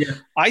goes. So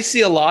I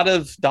see a lot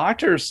of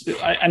doctors,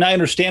 and I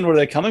understand where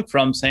they're coming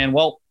from, saying,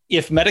 well,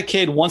 if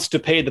Medicaid wants to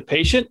pay the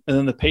patient and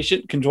then the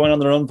patient can join on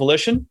their own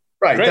volition.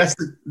 Right.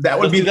 That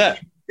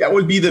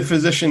would be the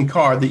physician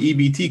card, the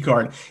EBT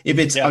card. If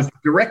it's a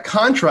direct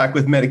contract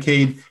with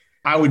Medicaid,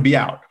 I would be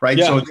out. Right.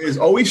 Yeah. So there's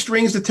always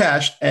strings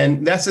attached.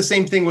 And that's the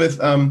same thing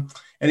with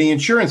any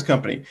insurance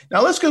company.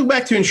 Now let's go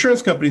back to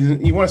insurance companies,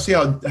 and you want to see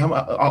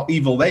how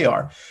evil they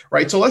are.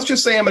 Right. So let's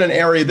just say I'm in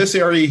this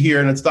area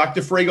here, and it's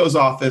Dr. Frago's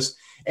office,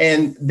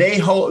 and they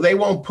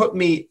won't put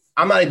me.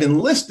 I'm not even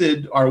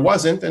listed, or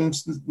wasn't, and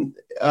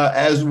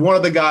as one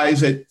of the guys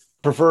that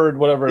preferred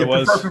whatever it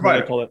was.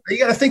 You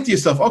got to think to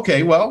yourself,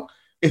 okay, well,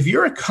 if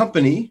you're a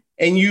company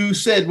and you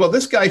said, well,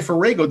 this guy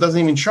Farrago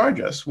doesn't even charge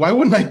us, why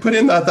wouldn't I put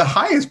in the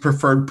highest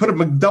preferred, put him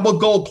a double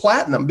gold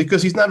platinum,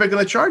 because he's never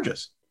going to charge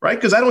us, right?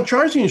 Because I don't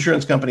charge the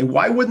insurance company.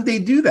 Why wouldn't they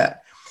do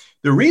that?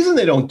 The reason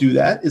they don't do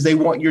that is they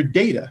want your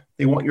data.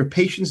 They want your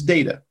patient's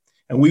data,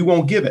 and we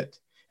won't give it.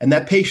 And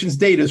that patient's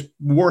data is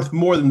worth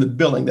more than the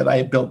billing that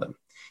I billed them.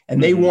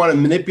 And they want to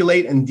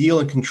manipulate and deal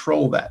and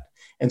control that.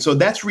 And so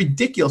that's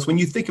ridiculous when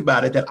you think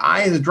about it, that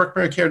I, as a direct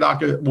primary care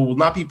doctor, will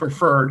not be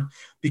preferred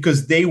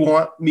because they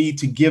want me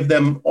to give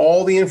them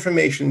all the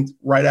information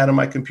right out of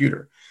my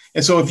computer.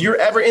 And so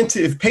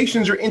if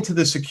patients are into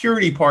the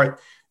security part,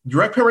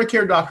 direct primary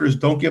care doctors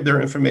don't give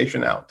their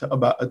information out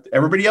about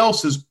everybody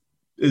else is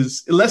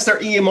unless their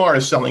EMR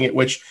is selling it,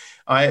 which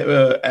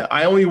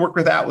I only work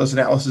with Atlas, and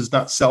Atlas does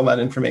not sell that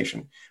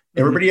information.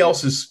 Everybody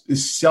else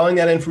is selling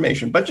that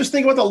information. But just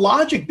think about the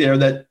logic there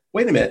that,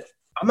 wait a minute,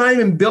 I'm not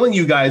even billing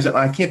you guys and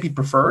I can't be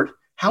preferred.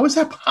 How is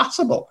that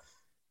possible?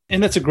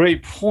 And that's a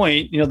great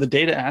point, the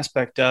data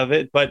aspect of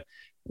it. But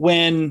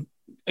when,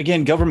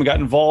 again, government got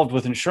involved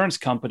with insurance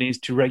companies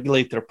to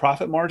regulate their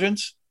profit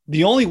margins,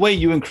 the only way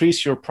you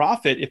increase your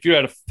profit, if you're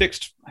at a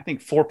fixed, I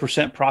think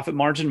 4% profit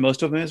margin,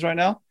 most of them is right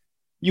now,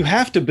 you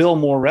have to bill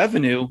more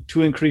revenue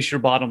to increase your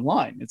bottom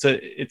line.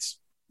 It's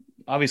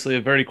obviously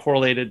a very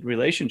correlated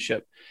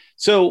relationship.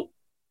 So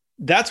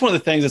that's one of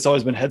the things that's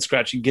always been head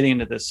scratching getting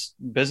into this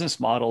business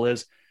model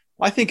is,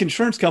 well, I think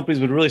insurance companies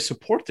would really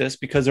support this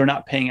because they're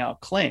not paying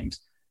out claims.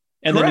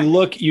 And Correct.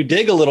 Then you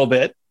dig a little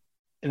bit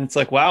and it's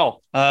like,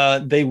 wow,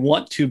 they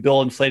want to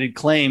bill inflated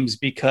claims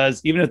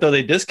because even though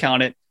they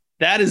discount it,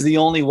 that is the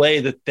only way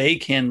that they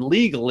can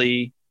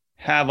legally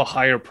have a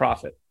higher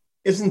profit.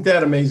 Isn't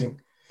that amazing?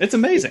 It's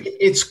amazing.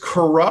 It's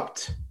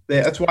corrupt.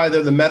 That's why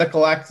they're the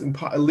medical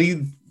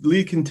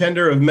lead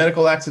contender of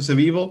medical axis of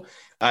evil.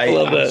 I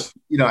love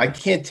that. I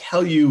can't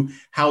tell you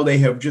how they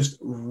have just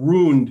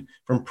ruined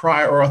from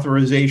prior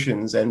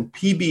authorizations and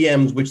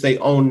PBMs, which they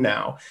own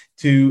now,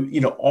 to,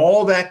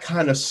 all that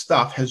kind of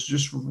stuff has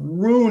just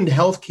ruined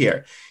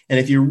healthcare. And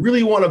if you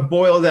really want to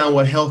boil down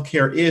what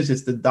healthcare is,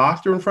 it's the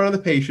doctor in front of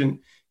the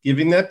patient,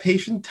 giving that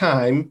patient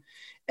time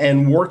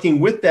and working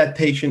with that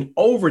patient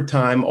over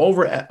time,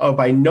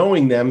 by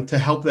knowing them to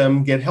help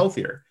them get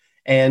healthier.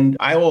 And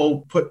I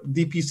will put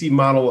DPC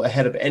model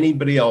ahead of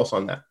anybody else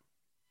on that.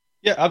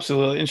 Yeah,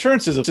 absolutely.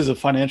 Insurance is a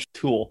financial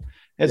tool.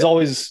 It's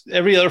always,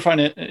 every other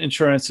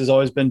insurance has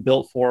always been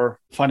built for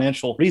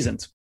financial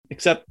reasons,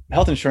 except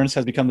health insurance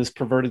has become this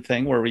perverted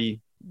thing where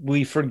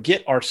we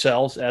forget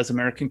ourselves as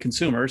American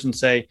consumers and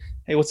say,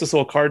 hey, what's this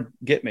little card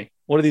get me?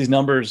 What are these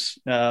numbers?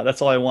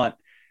 That's all I want.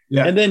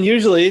 Yeah. And then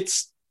usually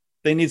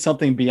they need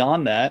something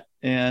beyond that.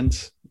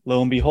 And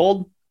lo and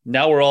behold,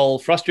 now we're all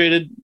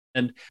frustrated.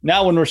 And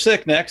now when we're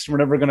sick next, we're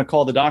never going to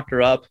call the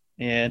doctor up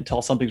and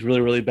tell something's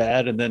really, really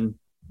bad. And then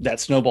that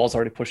snowball's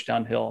already pushed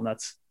downhill. And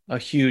that's a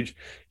huge,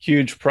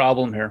 huge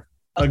problem here.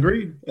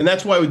 Agreed. And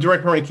that's why with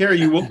direct primary care,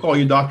 you will call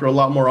your doctor a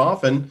lot more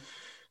often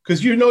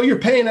because you're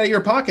paying out of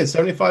your pocket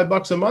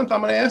 $75 a month.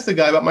 I'm going to ask the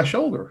guy about my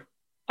shoulder.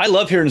 I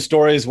love hearing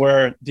stories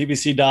where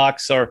DBC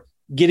docs are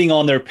getting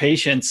on their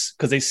patients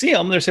because they see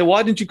them. They say,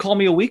 why didn't you call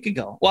me a week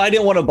ago? Well, I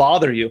didn't want to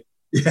bother you.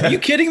 Yeah. Are you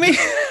kidding me?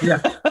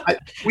 Yeah. I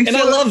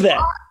love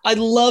that. I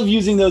love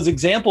using those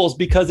examples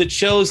because it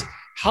shows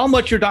how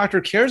much your doctor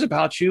cares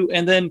about you.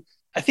 And then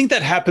I think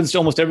that happens to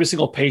almost every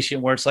single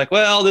patient where it's like,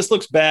 well, this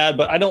looks bad,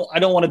 but I don't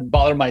want to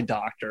bother my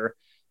doctor.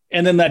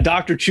 And then that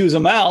doctor chews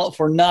them out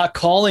for not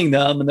calling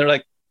them. And they're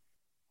like,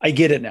 I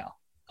get it now.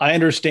 I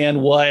understand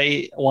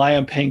why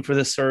I'm paying for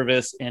this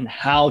service and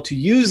how to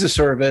use the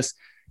service.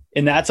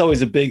 And that's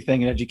always a big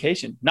thing in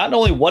education. Not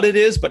only what it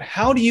is, but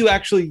how do you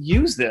actually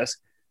use this?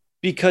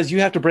 Because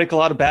you have to break a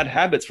lot of bad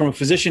habits from a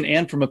physician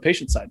and from a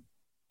patient side.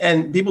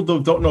 And people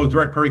don't know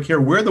direct primary care.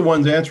 We're the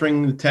ones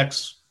answering the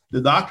texts.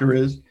 The doctor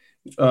is,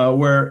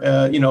 where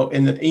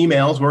in the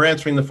emails, we're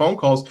answering the phone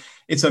calls.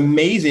 It's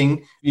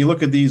amazing. You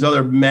look at these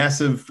other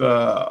massive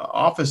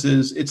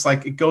offices. It's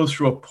like it goes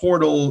through a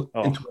portal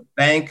into a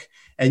bank,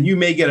 and you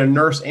may get a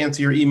nurse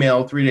answer your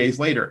email 3 days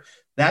later.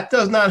 That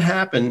does not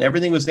happen.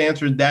 Everything was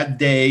answered that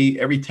day.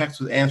 Every text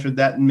was answered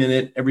that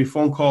minute. Every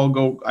phone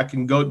call I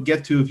can go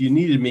get to if you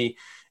needed me.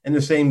 And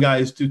the same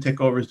guys do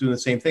take over is doing the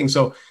same thing.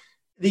 So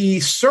the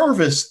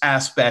service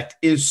aspect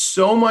is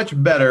so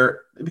much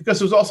better because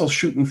there's also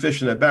shooting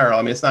fish in a barrel.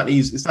 I mean, it's not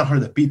easy. It's not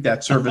hard to beat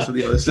that service of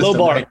the other system.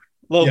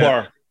 Low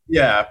bar.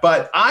 Yeah.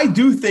 But I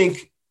do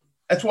think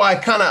that's why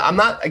I'm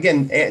not,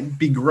 again,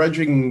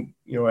 begrudging,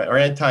 or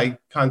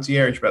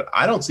anti-concierge, but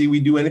I don't see we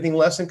do anything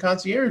less than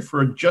concierge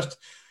for just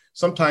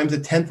sometimes a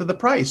tenth of the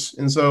price.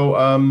 And so,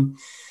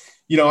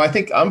 I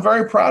think I'm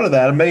very proud of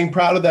that. I'm being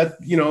proud of that,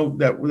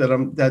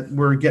 that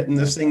we're getting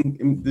this thing,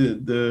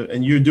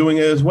 and you're doing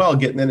it as well,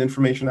 getting that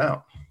information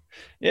out.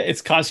 Yeah,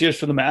 it's concierge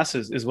for the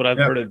masses is what I've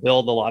heard it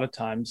billed a lot of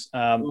times.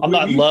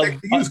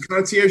 Use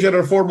concierge at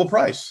an affordable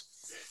price.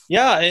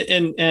 Yeah,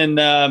 and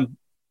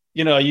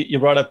you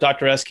brought up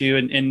Dr. Eskew,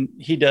 and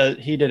he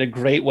did a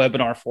great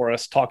webinar for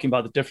us talking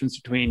about the difference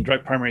between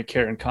direct primary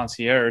care and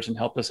concierge, and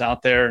helped us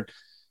out there.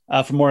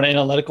 For more an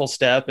analytical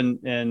step.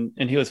 And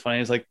he was funny.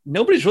 He's like,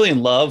 nobody's really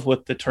in love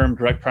with the term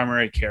direct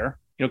primary care.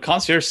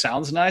 Concierge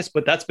sounds nice,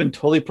 but that's been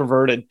totally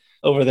perverted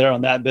over there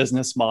on that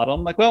business model.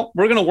 I'm like, well,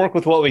 we're going to work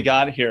with what we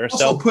got here.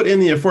 Also put in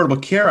the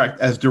Affordable Care Act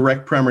as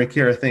direct primary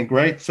care, I think,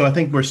 right? So I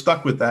think we're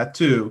stuck with that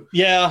too.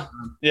 Yeah.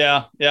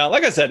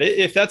 Like I said,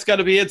 if that's got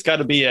to be it, it's got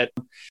to be it.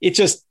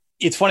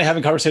 It's funny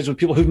having conversations with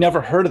people who've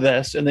never heard of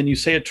this. And then you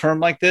say a term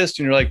like this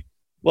and you're like,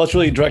 well, it's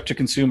really direct to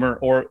consumer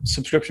or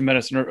subscription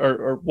medicine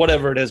or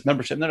whatever it is,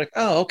 membership. And they're like,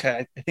 oh,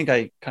 okay. I think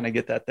I kind of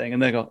get that thing.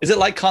 And they go, is it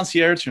like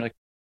concierge? And you're like,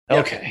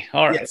 okay,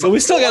 all right. Yeah, so we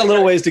still got a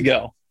little ways to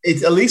go.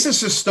 At least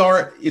it's a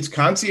start. It's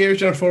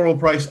concierge at affordable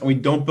price, and we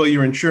don't bill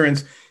your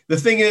insurance. The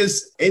thing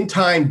is, in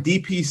time,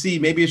 DPC,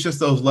 maybe it's just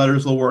those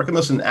letters will work. And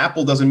listen,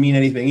 Apple doesn't mean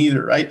anything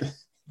either, right? It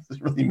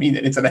doesn't really mean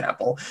it. It's an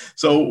Apple.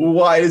 So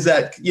why is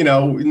that,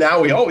 now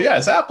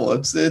it's Apple.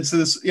 It's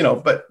this,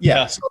 but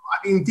yeah. So,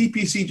 I mean,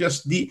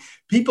 DPC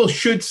people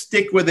should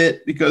stick with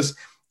it because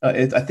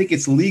I think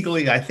it's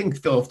legally, I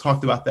think Phil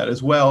talked about that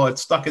as well.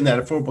 It's stuck in that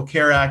Affordable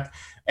Care Act.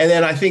 And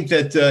then I think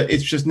that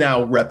it's just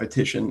now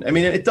repetition. I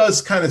mean, it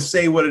does kind of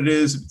say what it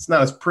is. It's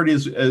not as pretty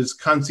as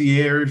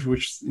concierge,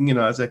 which,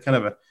 is that kind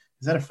of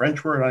is that a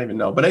French word? I don't even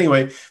know. But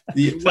anyway.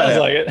 Sounds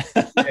like it.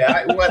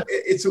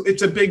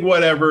 It's a big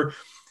whatever.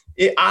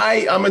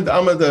 I'm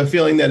of the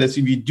feeling that if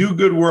you do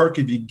good work,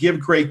 if you give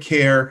great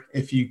care,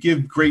 if you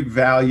give great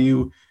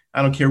value,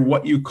 I don't care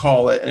what you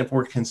call it. And if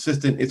we're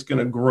consistent, it's going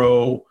to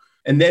grow.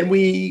 And then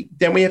we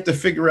have to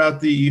figure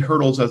out the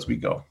hurdles as we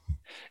go.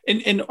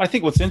 And I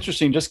think what's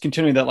interesting, just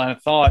continuing that line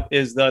of thought,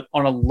 is that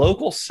on a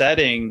local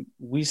setting,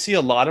 we see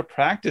a lot of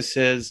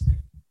practices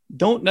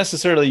don't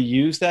necessarily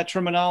use that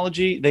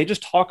terminology. They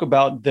just talk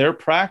about their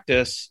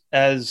practice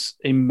as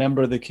a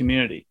member of the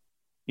community.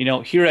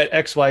 Here at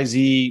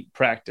XYZ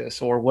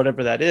practice or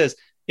whatever that is.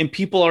 And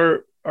people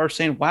are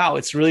saying, wow,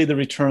 it's really the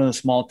return of the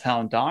small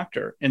town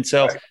doctor. And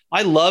so right.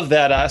 I love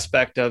that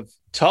aspect of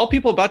tell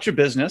people about your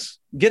business,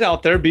 get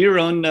out there, be your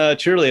own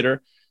cheerleader,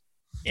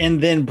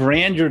 and then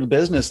brand your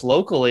business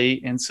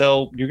locally. And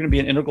so you're going to be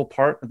an integral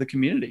part of the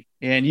community.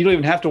 And you don't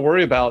even have to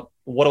worry about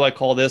what do I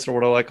call this or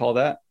what do I call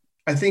that?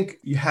 I think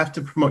you have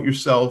to promote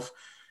yourself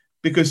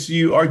because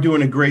you are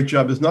doing a great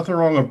job. There's nothing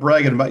wrong with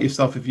bragging about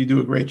yourself if you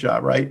do a great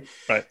job, right?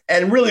 Right.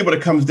 And really what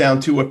it comes down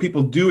to, what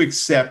people do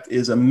accept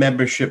is a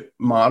membership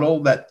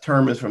model. That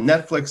term is from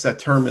Netflix. That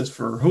term is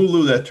for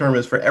Hulu. That term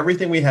is for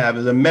everything we have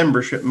is a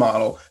membership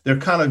model. They're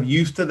kind of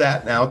used to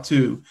that now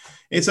too.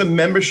 It's a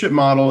membership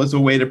model. It's a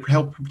way to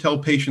help tell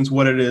patients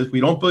what it is. We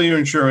don't bill your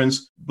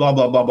insurance, blah,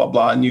 blah, blah, blah,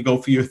 blah. And you go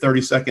for your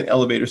 30-second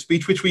elevator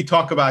speech, which I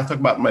talk about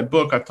in my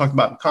book. I've talked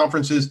about in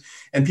conferences.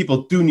 And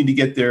people do need to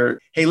get there.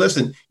 Hey,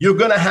 listen, you're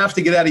going to have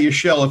to get out of your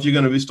shell if you're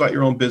going to start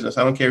your own business.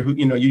 I don't care who,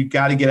 you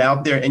got to get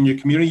out there in your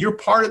community. You're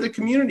part of the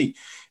community.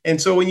 And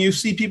so when you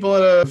see people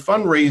at a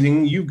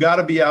fundraising, you've got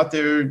to be out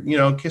there,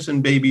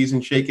 kissing babies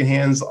and shaking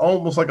hands,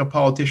 almost like a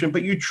politician.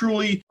 But you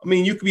truly,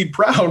 you can be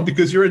proud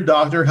because you're a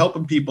doctor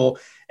helping people.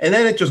 And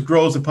then it just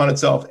grows upon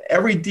itself.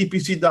 Every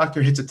DPC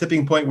doctor hits a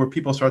tipping point where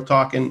people start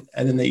talking,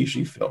 and then they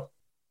usually fill.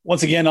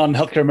 Once again, on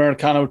Healthcare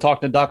Americana, we're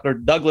talking to Dr.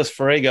 Douglas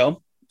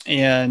Ferrago,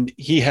 and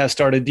he has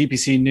started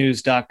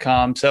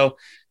dpcnews.com. So,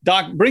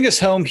 Doc, bring us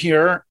home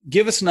here.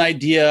 Give us an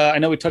idea. I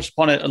know we touched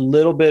upon it a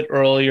little bit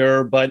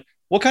earlier, but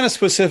what kind of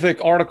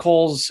specific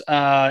articles,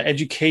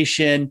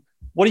 education,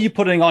 what are you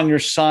putting on your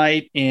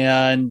site,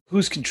 and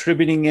who's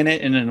contributing in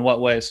it, and in what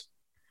ways?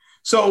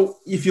 So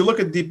if you look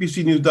at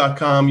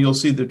dpcnews.com, you'll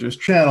see that there's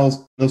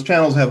channels. Those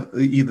channels have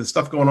either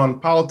stuff going on in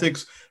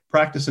politics,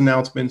 practice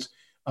announcements,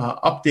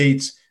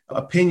 updates,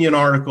 opinion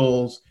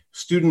articles,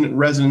 student and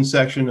resident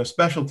section, a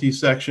specialty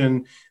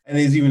section, and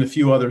there's even a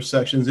few other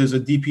sections. There's a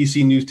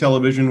DPC News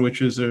Television,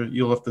 which is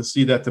you'll have to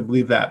see that to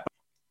believe that.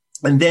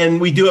 And then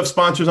we do have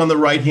sponsors on the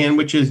right hand,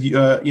 which is,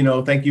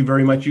 thank you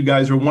very much. You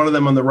guys are one of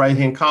them on the right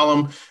hand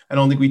column. I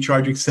don't think we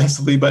charge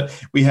excessively, but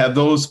we have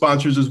those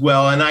sponsors as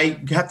well. And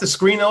I have to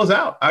screen those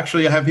out.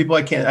 Actually, I have people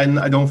I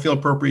don't feel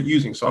appropriate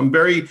using. So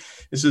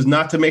this is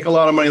not to make a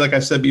lot of money, like I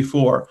said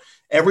before.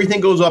 Everything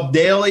goes up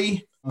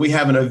daily. We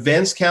have an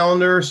events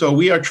calendar. So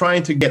we are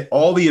trying to get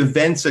all the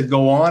events that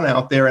go on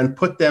out there and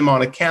put them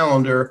on a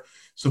calendar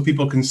so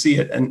people can see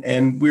it.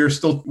 And we're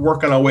still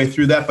working our way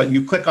through that. But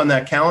you click on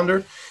that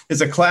calendar. There's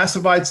a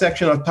classified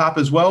section on top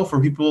as well for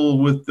people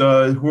with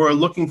who are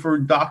looking for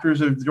doctors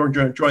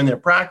to join their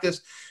practice,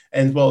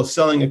 as well as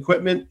selling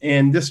equipment.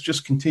 And this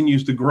just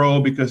continues to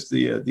grow because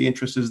the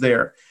interest is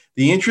there.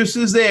 The interest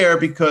is there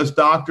because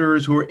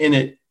doctors who are in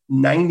it,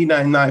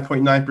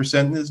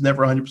 99.9%, this is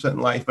never 100% in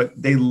life, but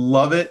they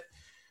love it.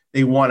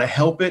 They want to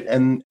help it.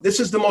 And this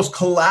is the most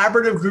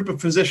collaborative group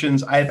of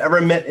physicians I've ever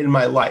met in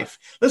my life.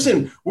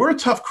 Listen, we're a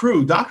tough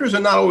crew. Doctors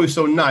are not always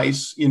so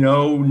nice,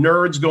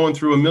 nerds going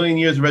through a million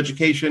years of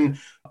education,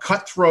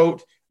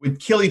 cutthroat, would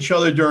kill each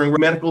other during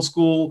medical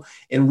school.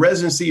 In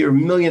residency, or a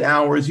million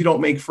hours, you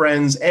don't make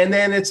friends. And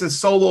then it's a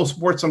solo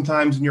sport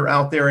sometimes, and you're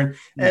out there.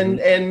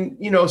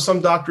 And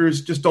some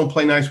doctors just don't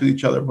play nice with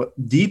each other. But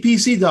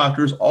DPC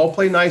doctors all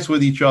play nice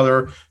with each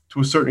other to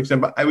a certain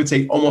extent, but I would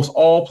say almost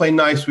all play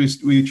nice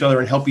with each other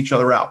and help each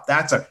other out.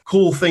 That's a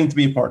cool thing to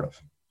be a part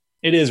of.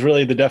 It is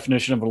really the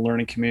definition of a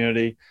learning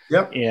community.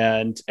 Yep.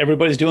 And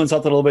everybody's doing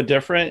something a little bit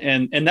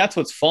different. And that's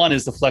what's fun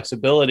is the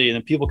flexibility,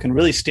 and people can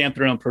really stamp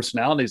their own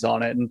personalities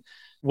on it. And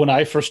when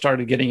I first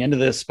started getting into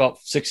this about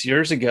 6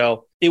 years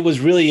ago, it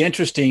was really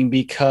interesting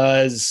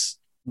because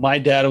my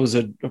dad was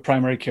a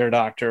primary care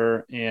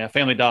doctor and a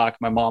family doc.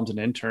 My mom's an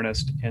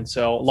internist. And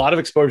so a lot of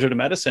exposure to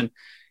medicine.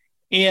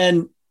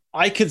 And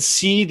I could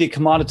see the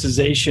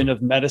commoditization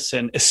of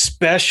medicine,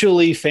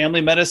 especially family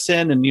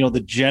medicine and,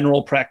 the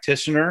general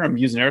practitioner. I'm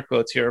using air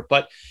quotes here,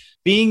 but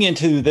being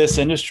into this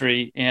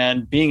industry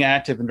and being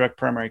active in direct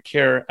primary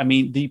care,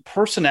 the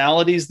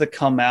personalities that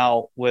come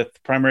out with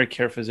primary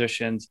care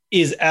physicians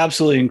is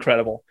absolutely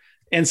incredible.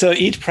 And so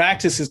each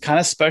practice is kind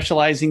of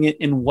specializing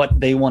in what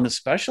they want to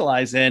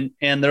specialize in.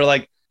 And they're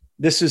like,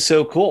 this is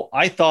so cool.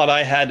 I thought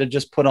I had to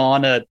just put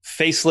on a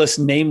faceless,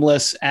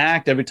 nameless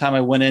act every time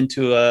I went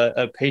into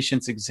a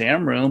patient's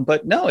exam room.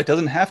 But no, it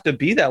doesn't have to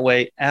be that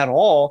way at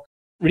all.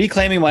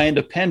 Reclaiming my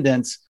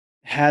independence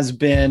has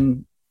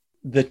been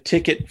the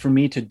ticket for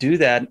me to do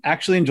that and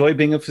actually enjoy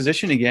being a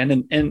physician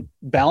again and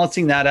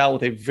balancing that out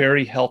with a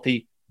very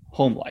healthy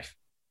home life.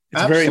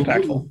 It's Absolutely.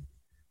 Very impactful.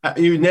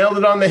 You nailed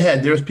it on the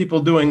head. There's people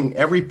doing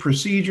every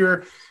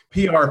procedure,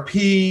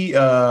 PRP.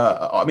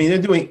 They're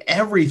doing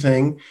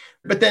everything.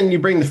 But then you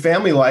bring the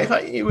family life.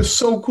 It was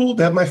so cool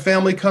to have my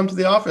family come to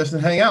the office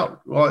and hang out.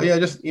 Well, I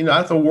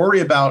have to worry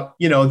about,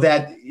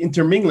 that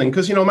intermingling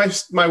because,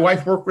 my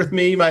wife worked with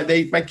me. My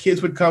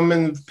kids would come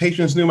and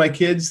patients knew my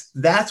kids.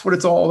 That's what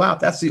it's all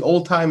about. That's the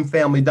old time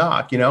family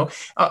doc,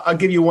 I'll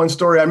give you one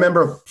story. I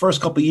remember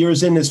first couple of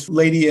years in, this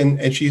lady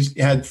and she's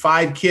had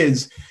 5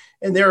 kids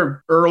and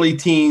they're early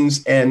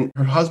teens and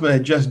her husband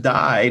had just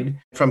died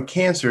from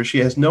cancer. She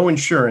has no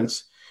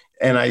insurance.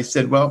 And I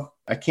said, well,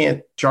 I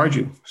can't charge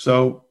you.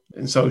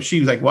 And so she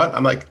was like, what?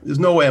 I'm like, there's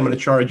no way I'm going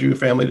to charge you a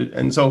family.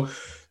 And so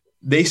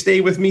they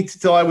stayed with me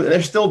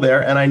they're still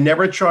there. And I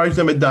never charged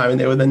them a dime. And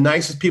they were the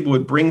nicest people,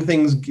 would bring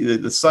things.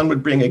 The son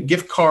would bring a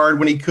gift card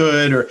when he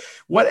could or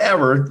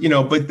whatever,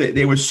 but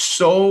they were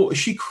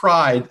she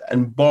cried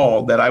and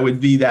bawled that I would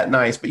be that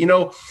nice. But,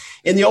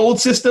 in the old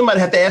system, I'd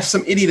have to ask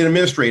some idiot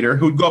administrator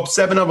who'd go up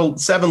 7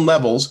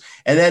 levels,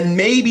 and then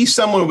maybe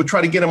someone would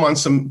try to get him on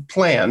some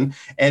plan,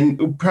 and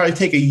it would probably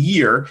take a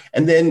year.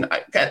 And then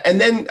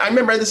I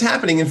remember this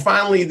happening, and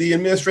finally the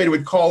administrator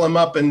would call him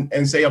up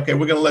and say, "Okay,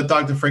 we're going to let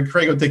Dr.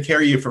 Frago take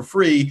care of you for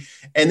free,"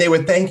 and they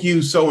would thank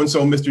you so and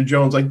so, Mr.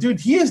 Jones. Like,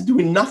 dude, he is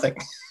doing nothing.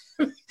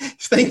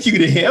 Thank you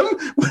to him.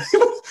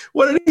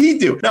 What did he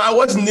do? Now, I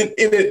wasn't in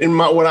it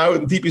when I was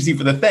in DPC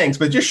for the thanks,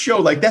 but it just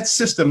showed like that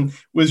system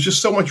was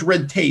just so much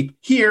red tape.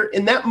 Here,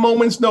 in that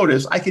moment's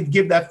notice, I could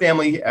give that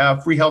family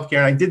free healthcare.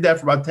 And I did that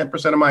for about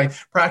 10% of my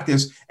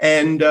practice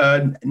and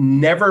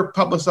never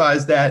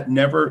publicized that,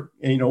 never,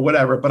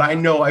 whatever. But I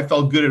know I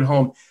felt good at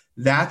home.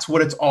 That's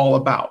what it's all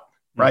about,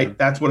 right? Mm-hmm.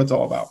 That's what it's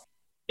all about.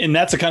 And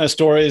that's the kind of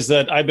stories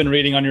that I've been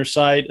reading on your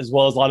site, as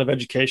well as a lot of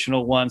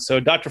educational ones. So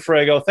Dr.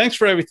 Frago, thanks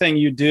for everything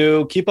you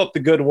do. Keep up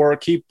the good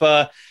work. Keep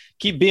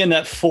being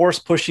that force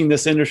pushing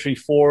this industry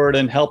forward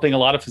and helping a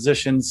lot of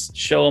physicians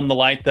show them the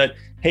light that,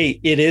 hey,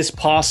 it is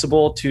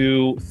possible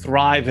to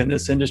thrive in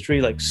this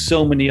industry like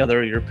so many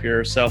other of your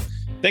peers. So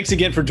thanks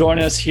again for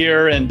joining us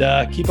here and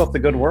keep up the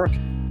good work.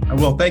 I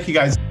will. Thank you,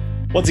 guys.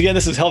 Once again,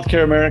 this is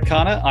Healthcare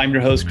Americana. I'm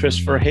your host,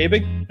 Christopher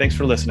Habig. Thanks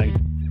for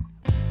listening.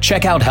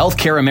 Check out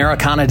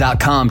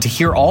healthcareamericana.com to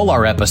hear all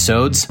our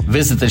episodes,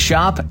 visit the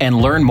shop, and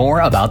learn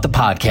more about the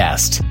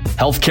podcast.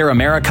 Healthcare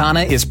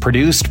Americana is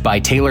produced by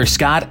Taylor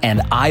Scott and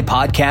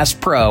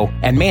iPodcast Pro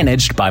and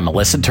managed by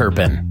Melissa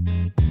Turpin.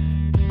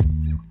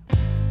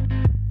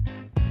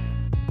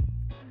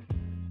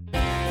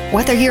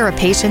 Whether you're a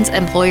patient,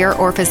 employer,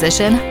 or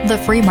physician, the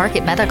Free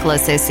Market Medical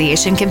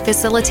Association can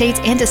facilitate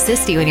and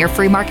assist you in your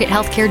free market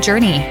healthcare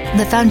journey.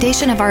 The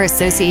foundation of our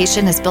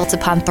association is built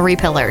upon 3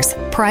 pillars: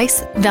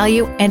 price,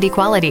 value, and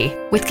equality,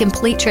 with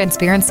complete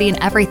transparency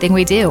in everything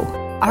we do.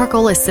 Our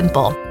goal is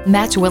simple: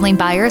 match willing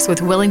buyers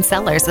with willing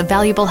sellers of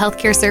valuable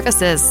healthcare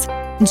services.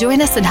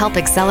 Join us and help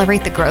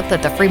accelerate the growth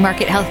of the free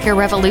market healthcare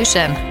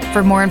revolution.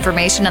 For more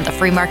information on the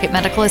Free Market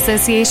Medical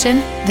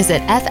Association,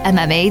 visit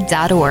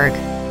fmma.org.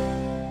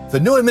 The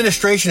new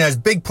administration has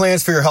big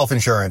plans for your health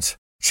insurance,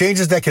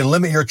 changes that can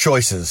limit your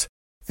choices.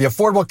 The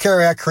Affordable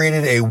Care Act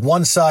created a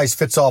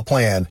one-size-fits-all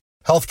plan.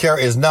 Healthcare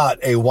is not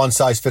a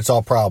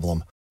one-size-fits-all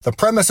problem. The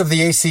premise of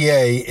the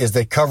ACA is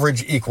that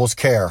coverage equals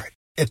care.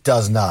 It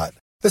does not.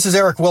 This is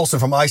Eric Wilson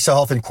from iSell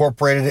Health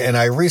Incorporated, and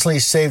I recently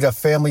saved a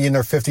family in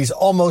their 50s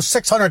almost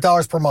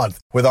 $600 per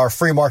month with our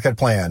free market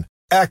plan.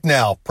 Act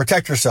now.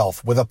 Protect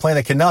yourself with a plan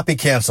that cannot be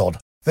canceled.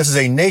 This is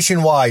a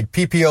nationwide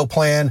PPO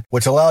plan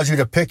which allows you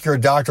to pick your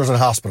doctors and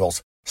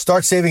hospitals.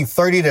 Start saving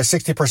 30 to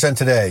 60%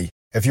 today.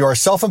 If you are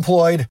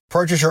self-employed,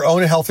 purchase your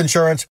own health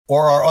insurance,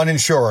 or are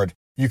uninsured,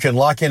 you can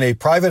lock in a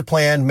private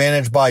plan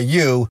managed by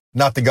you,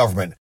 not the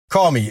government.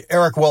 Call me,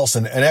 Eric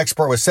Wilson, an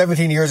expert with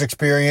 17 years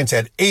experience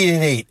at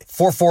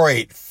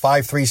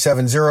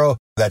 888-448-5370.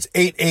 That's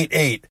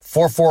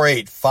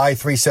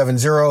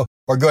 888-448-5370.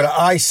 Or go to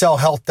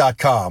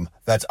isellhealth.com.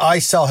 That's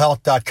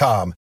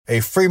isellhealth.com. A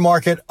free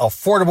market,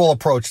 affordable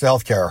approach to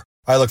healthcare.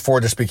 I look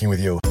forward to speaking with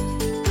you.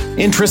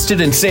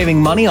 Interested in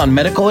saving money on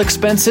medical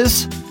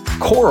expenses?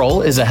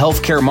 Coral is a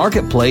healthcare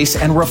marketplace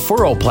and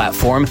referral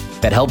platform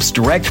that helps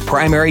direct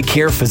primary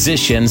care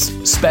physicians,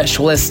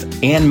 specialists,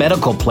 and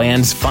medical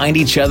plans find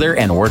each other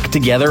and work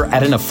together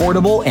at an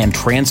affordable and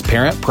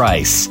transparent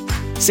price.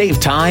 Save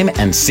time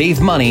and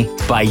save money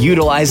by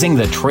utilizing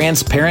the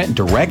transparent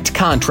direct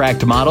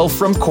contract model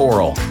from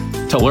Coral.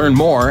 To learn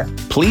more,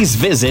 please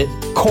visit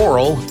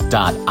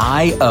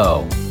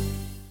coral.io.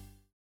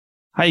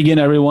 Hi again,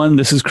 everyone.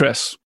 This is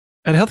Chris.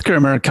 At Healthcare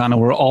Americana,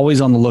 we're always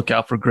on the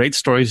lookout for great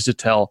stories to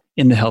tell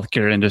in the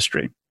healthcare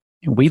industry,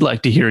 and we'd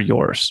like to hear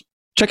yours.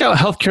 Check out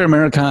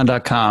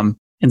healthcareamericana.com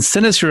and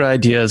send us your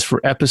ideas for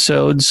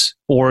episodes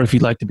or if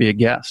you'd like to be a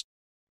guest.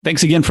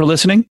 Thanks again for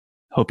listening.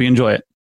 Hope you enjoy it.